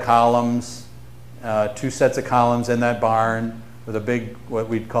set of columns, 2 sets of columns in that barn with a big, what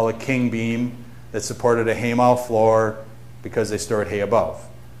we'd call a king beam that supported a haymow floor because they stored hay above.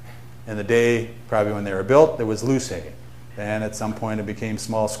 In the day, probably when they were built, there was loose hay. Then at some point it became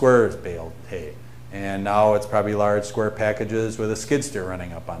small square baled hay. And now it's probably large square packages with a skid steer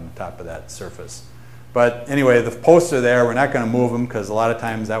running up on the top of that surface. But anyway, the posts are there. We're not going to move them because a lot of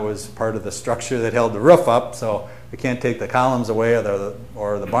times that was part of the structure that held the roof up. So We can't take the columns away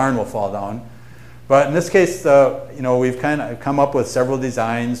or the barn will fall down. But in this case, you know, we've kind of come up with several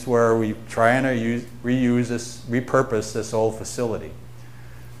designs where we try and repurpose this old facility.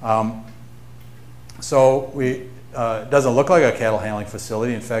 So it doesn't look like a cattle handling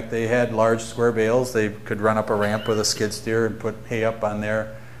facility. In fact, they had large square bales. They could run up a ramp with a skid steer and put hay up on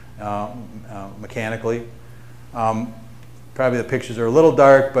there mechanically. Probably the pictures are a little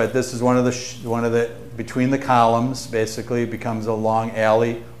dark, but this is one of the between the columns. Basically, becomes a long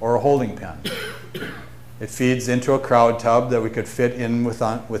alley or a holding pen. It feeds into a crowd tub that we could fit in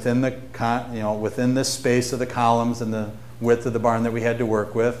within this space of the columns and the width of the barn that we had to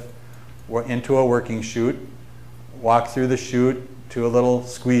work with. We're into a working chute. Walk through the chute to a little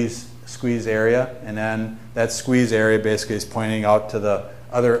squeeze area, and then that squeeze area basically is pointing out to the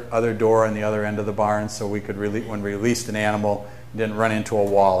other door on the other end of the barn, so we could when we released an animal, it didn't run into a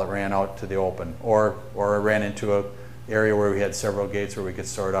wall, it ran out to the open, or it ran into an area where we had several gates where we could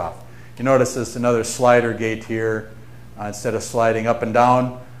sort off. You notice there's another slider gate here. Instead of sliding up and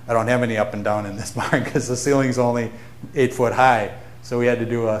down, I don't have any up and down in this barn because the ceiling's only 8 foot high, so we had to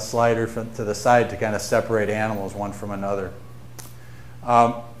do a slider to the side to kind of separate animals one from another. You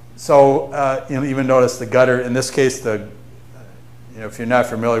know, even notice the gutter. In this case, you know, if you're not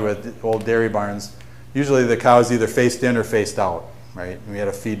familiar with old dairy barns, usually the cow's either faced in or faced out, right? And we had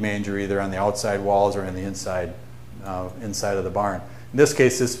a feed manger either on the outside walls or in the inside of the barn. In this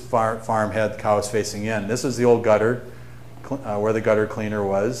case, this farm had cows facing in. This is the old gutter, where the gutter cleaner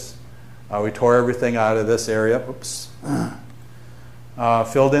was. We tore everything out of this area. Oops.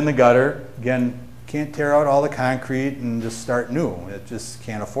 Filled in the gutter. Again, can't tear out all the concrete and just start new. It just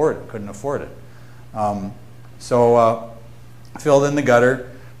can't afford it, couldn't afford it. Filled in the gutter.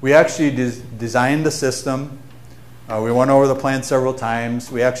 We actually designed the system. We went over the plan several times.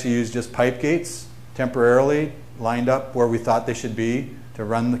 We actually used just pipe gates temporarily, lined up where we thought they should be to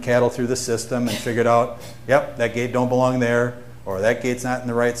run the cattle through the system, and figured out, yep, that gate don't belong there, or that gate's not in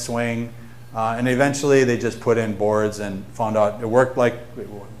the right swing. And eventually they just put in boards and found out it worked like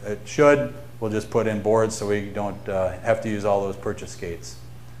it should. We'll just put in boards so we don't have to use all those purchase gates.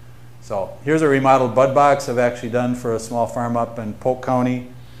 So here's a remodeled bud box I've actually done for a small farm up in Polk County,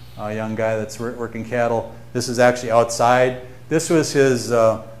 a young guy that's working cattle. This is actually outside. This was his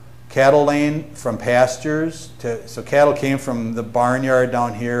cattle lane from pastures. So cattle came from the barnyard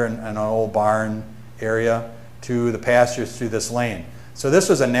down here in an old barn area to the pastures through this lane. So this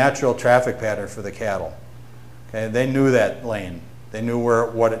was a natural traffic pattern for the cattle. Okay, they knew that lane. They knew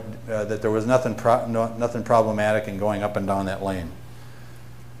that there was nothing problematic in going up and down that lane.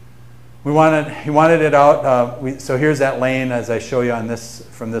 He wanted it out. So here's that lane as I show you on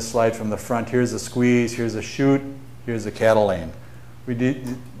from this slide from the front. Here's a squeeze. Here's a chute. Here's the cattle lane.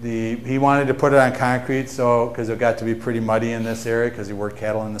 He wanted to put it on concrete, because it got to be pretty muddy in this area because he worked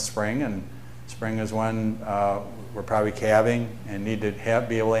cattle in the spring, and spring is when we're probably calving and need to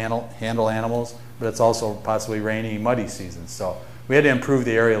be able to handle animals, but it's also possibly rainy, muddy season. So we had to improve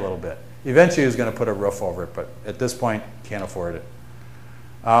the area a little bit. Eventually he was going to put a roof over it, but at this point can't afford it.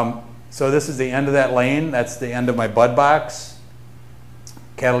 So this is the end of that lane. That's the end of my bud box.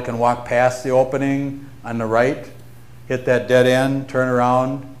 Cattle can walk past the opening on the right, hit that dead end, turn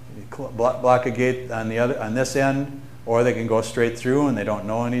around, block a gate on this end, or they can go straight through and they don't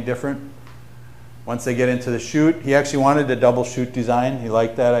know any different. Once they get into the chute, he actually wanted a double chute design. He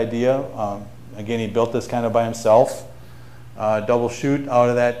liked that idea. Again, he built this kind of by himself. Double chute out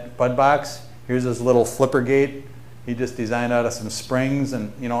of that bud box. Here's his little flipper gate. He just designed out of some springs,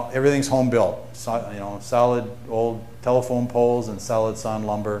 and everything's home built. So, solid old telephone poles and solid sawn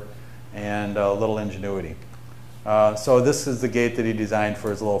lumber, and a little ingenuity. So this is the gate that he designed for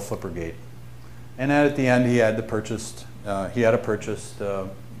his little flipper gate. And then at the end, he had a purchased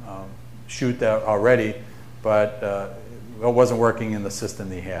chute already, but it wasn't working in the system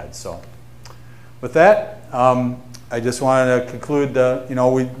that he had. So with that, I just wanted to conclude.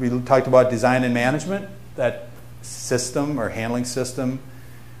 We talked about design and management. That system or handling system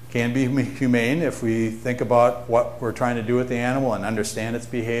can be humane if we think about what we're trying to do with the animal and understand its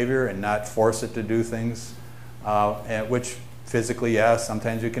behavior and not force it to do things, which physically, yes,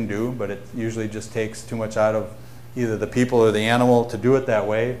 sometimes you can do, but it usually just takes too much out of either the people or the animal to do it that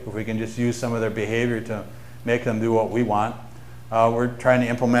way. If we can just use some of their behavior to make them do what we want. We're trying to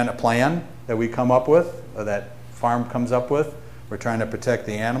implement a plan that we come up with, or that farm comes up with. We're trying to protect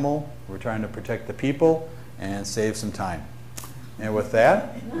the animal, we're trying to protect the people, and save some time. And with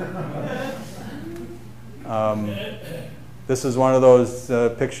that, this is one of those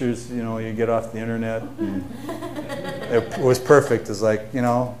pictures, you get off the internet. And it was perfect. It's like,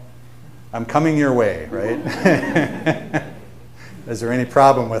 I'm coming your way, right? Is there any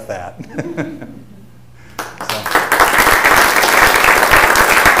problem with that?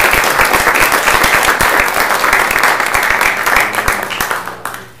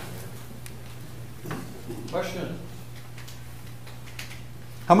 Question?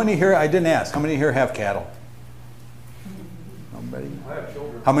 How many here, I didn't ask, how many here have cattle? Nobody? I have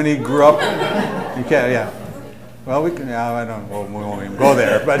children. How many grew up? You can, yeah. Well, we can, yeah, I don't, well, we won't even go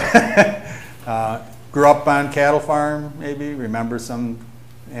there, but grew up on cattle farm, maybe? Remember some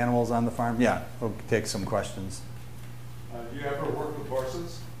animals on the farm? Yeah, we'll take some questions. Do you ever work with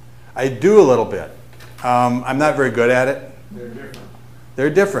horses? I do a little bit. I'm not very good at it. They're different. They're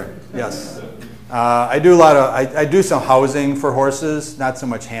different, yes. I do a lot of, I do some housing for horses, not so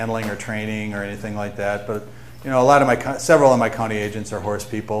much handling or training or anything like that, but you know, a lot of my, several of my county agents are horse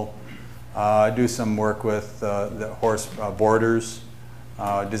people. I do some work with the horse boarders,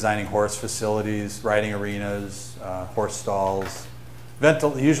 designing horse facilities, riding arenas, horse stalls.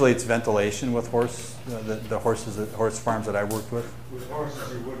 Usually it's ventilation with horse, the horse farms that I worked with. With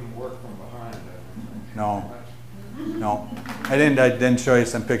horses, you wouldn't work from behind. No. No, I didn't show you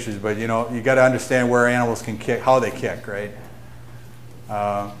some pictures, but you know, you got to understand where animals can kick, how they kick, right?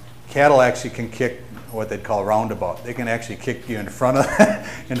 Cattle actually can kick what they'd call roundabout. They can actually kick you in front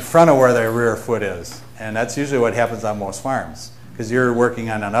of where their rear foot is, and that's usually what happens on most farms. Because you're working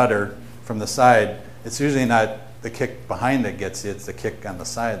on an udder from the side, it's usually not the kick behind that gets you; it's the kick on the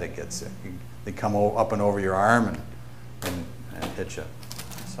side that gets you. They come up and over your arm and hit you.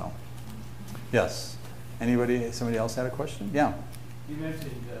 So, yes. Somebody else had a question? Yeah. You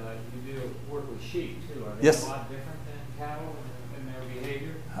mentioned you do work with sheep too. Are they Yes. a lot different than cattle in their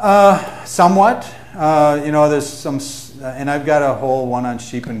behavior? Somewhat. You know, there's some, and I've got a whole one on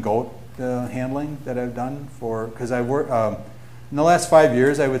sheep and goat handling that I've done because I work, in the last 5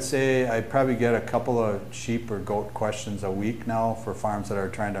 years, I would say I probably get a couple of sheep or goat questions a week now for farms that are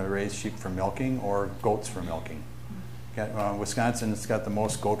trying to raise sheep for milking or goats for milking. Wisconsin has got the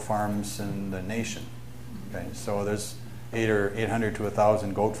most goat farms in the nation. Okay, so there's 800 to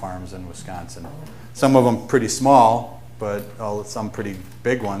 1,000 goat farms in Wisconsin. Some of them pretty small, but some pretty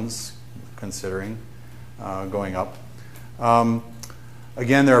big ones, considering going up.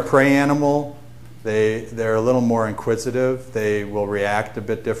 Again, they're a prey animal. They're a little more inquisitive. They will react a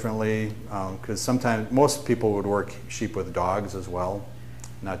bit differently because sometimes most people would work sheep with dogs as well,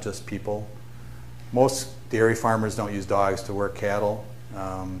 not just people. Most dairy farmers don't use dogs to work cattle.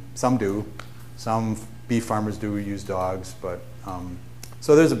 Some do. Some beef farmers do use dogs, but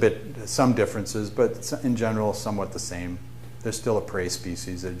so there's some differerences, but in general, somewhat the same. They're still a prey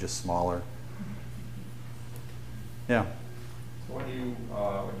species. They're just smaller. Yeah. So when you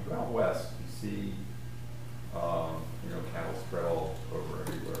go out west, you see cattle spread all over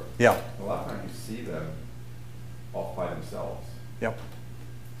everywhere. Yeah. A lot of times you see them off by themselves. Yep.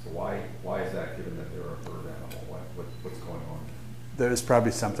 So why is that, given that they're a herd animal? What's going on? There's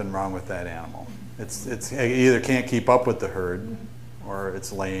probably something wrong with that animal. It either can't keep up with the herd, or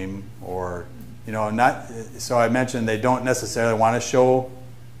it's lame, or not. So I mentioned they don't necessarily want to show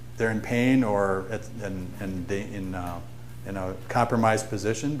they're in pain or in a compromised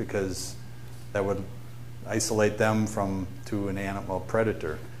position, because that would isolate them to an animal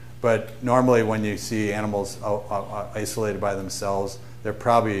predator. But normally when you see animals isolated by themselves, they're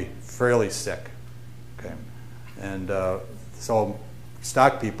probably fairly sick. Okay, and so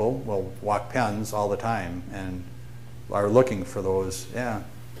stock people will walk pens all the time and are looking for those. Yeah,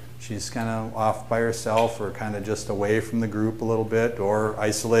 she's kind of off by herself, or kind of just away from the group a little bit, or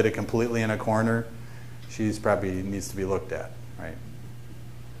isolated completely in a corner. She's probably needs to be looked at, right?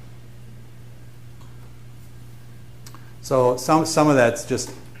 So some of that's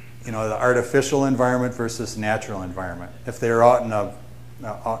just the artificial environment versus natural environment. If they're out in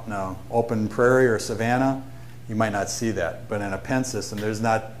a open prairie or savanna, you might not see that. But in a pen system, there's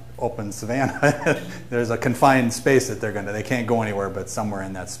not open savanna. There's a confined space that they can't go anywhere but somewhere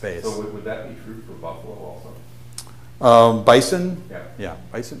in that space. So would that be true for buffalo also? Bison? Yeah.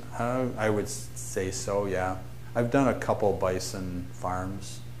 Bison. I would say so. Yeah, I've done a couple bison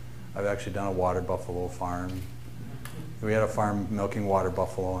farms. I've actually done a water buffalo farm. We had a farm milking water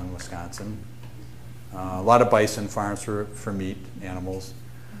buffalo in Wisconsin. A lot of bison farms for meat animals.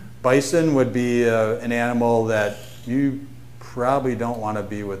 Bison would be an animal that you probably don't want to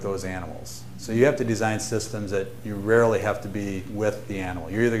be with those animals. So you have to design systems that you rarely have to be with the animal.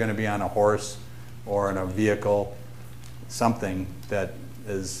 You're either going to be on a horse or in a vehicle, something that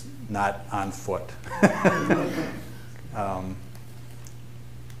is not on foot.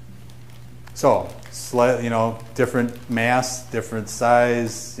 So, different mass, different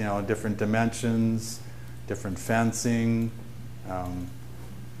size, different dimensions, different fencing.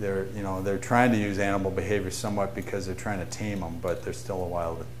 They're trying to use animal behavior somewhat because they're trying to tame them, but they're still a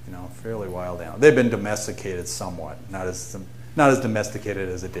wild, fairly wild animal. They've been domesticated somewhat, not as domesticated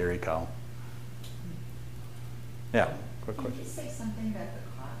as a dairy cow. Yeah, quick question. Can you say something about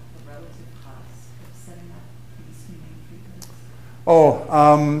the relative cost of setting up these humane treatments?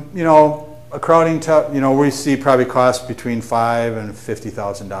 A crowding tub, we see probably costs between $5,000 and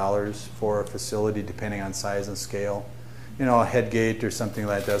 $50,000 for a facility, depending on size and scale. A head gate or something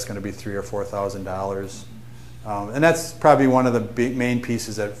like that's going to be $3,000 or $4,000, and that's probably one of the main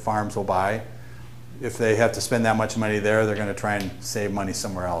pieces that farms will buy. If they have to spend that much money there, they're going to try and save money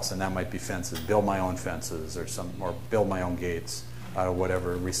somewhere else, and that might be fences. Build my own fences, or build my own gates out of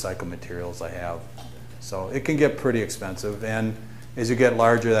whatever recycled materials I have. So it can get pretty expensive, and as you get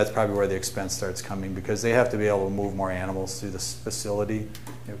larger, that's probably where the expense starts coming, because they have to be able to move more animals through this facility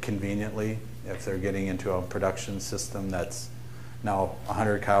conveniently. If they're getting into a production system that's now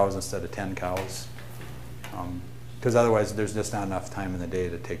 100 cows instead of 10 cows. Because otherwise there's just not enough time in the day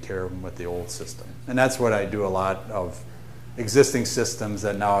to take care of them with the old system. And that's what I do a lot of existing systems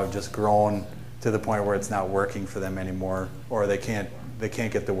that now have just grown to the point where it's not working for them anymore, or they can't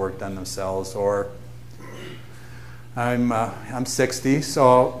get the work done themselves, or I'm 60,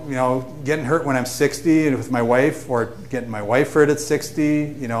 so getting hurt when I'm 60 with my wife, or getting my wife hurt at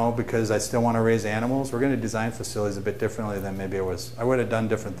 60, because I still want to raise animals. We're going to design facilities a bit differently than maybe I would have done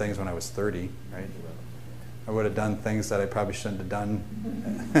different things when I was 30, right? I would have done things that I probably shouldn't have done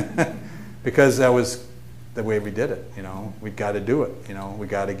because that was the way we did it. We got to do it. We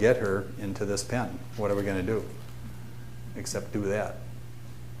got to get her into this pen. What are we going to do except do that?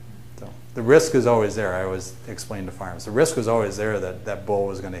 The risk is always there. I always explain to farms. The risk was always there that that bull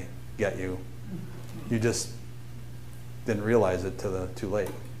was going to get you. You just didn't realize it till too late.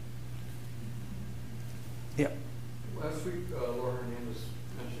 Yeah. Last week, Laura Hernandez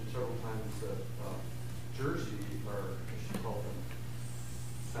mentioned several times that Jersey, or she called them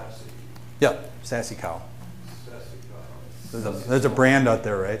sassy. Yeah, sassy cow. Sassy cow. There's a brand out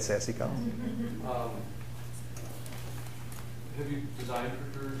there, right? Sassy cow. Have you designed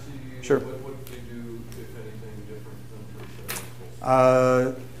for Jersey? Sure. What do you do, if anything, different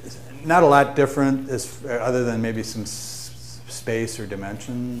than for Not a lot different, other than maybe some space or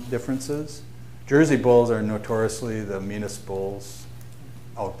dimension differences. Jersey bulls are notoriously the meanest bulls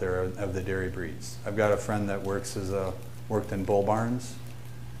out there of the dairy breeds. I've got a friend that worked in bull barns,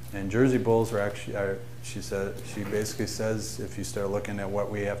 and Jersey bulls she basically says, if you start looking at what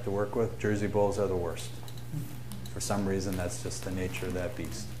we have to work with, Jersey bulls are the worst. For some reason, that's just the nature of that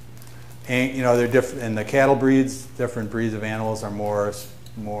beast. And they're different. And the cattle breeds, different breeds of animals are more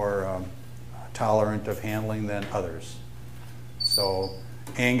tolerant of handling than others. So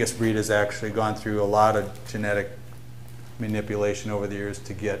Angus breed has actually gone through a lot of genetic manipulation over the years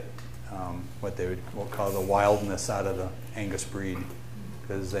to get what they will call the wildness out of the Angus breed,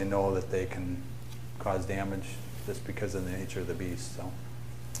 because they know that they can cause damage just because of the nature of the beast. So.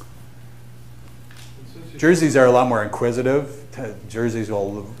 Jerseys are a lot more inquisitive. Jerseys they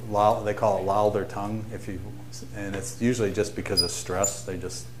call it loll their tongue, and it's usually just because of stress.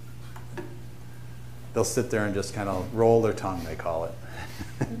 They'll sit there and just kind of roll their tongue, they call it.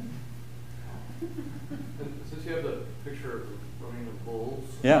 Since you have the picture of running of bulls,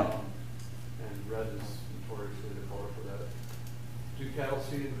 yeah, and red is notoriously the color for that. Do cattle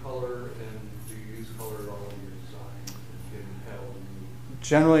see in color, and do you use color at all in your design for getting cattle to move?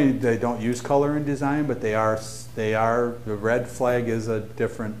 Generally, they don't use color in design, but the red flag is a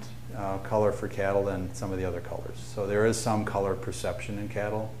different color for cattle than some of the other colors. So there is some color perception in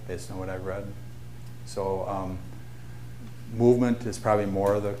cattle based on what I've read. So movement is probably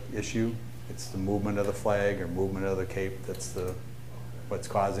more of the issue. It's the movement of the flag or movement of the cape that's what's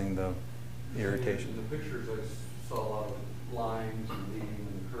causing the irritation. In the pictures, I saw a lot of lines and leading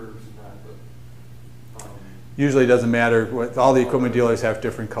and curves and that, but usually it doesn't matter. All the equipment dealers have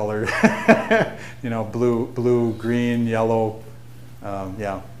different colors. Blue, green, yellow,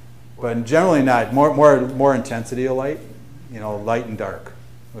 yeah. But generally not. More intensity of light. Light and dark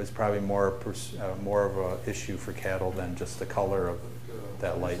was probably more of an issue for cattle than just the color of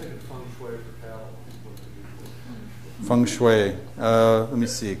that light. Feng shui for cattle. Feng shui. Let me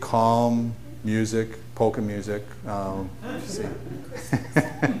see. Calm music, polka music. Let's see.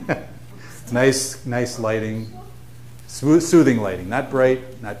 Nice lighting, soothing lighting, not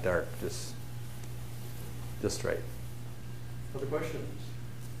bright, not dark, just right. Other questions?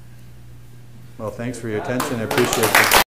 Well, thanks for your attention. I appreciate it.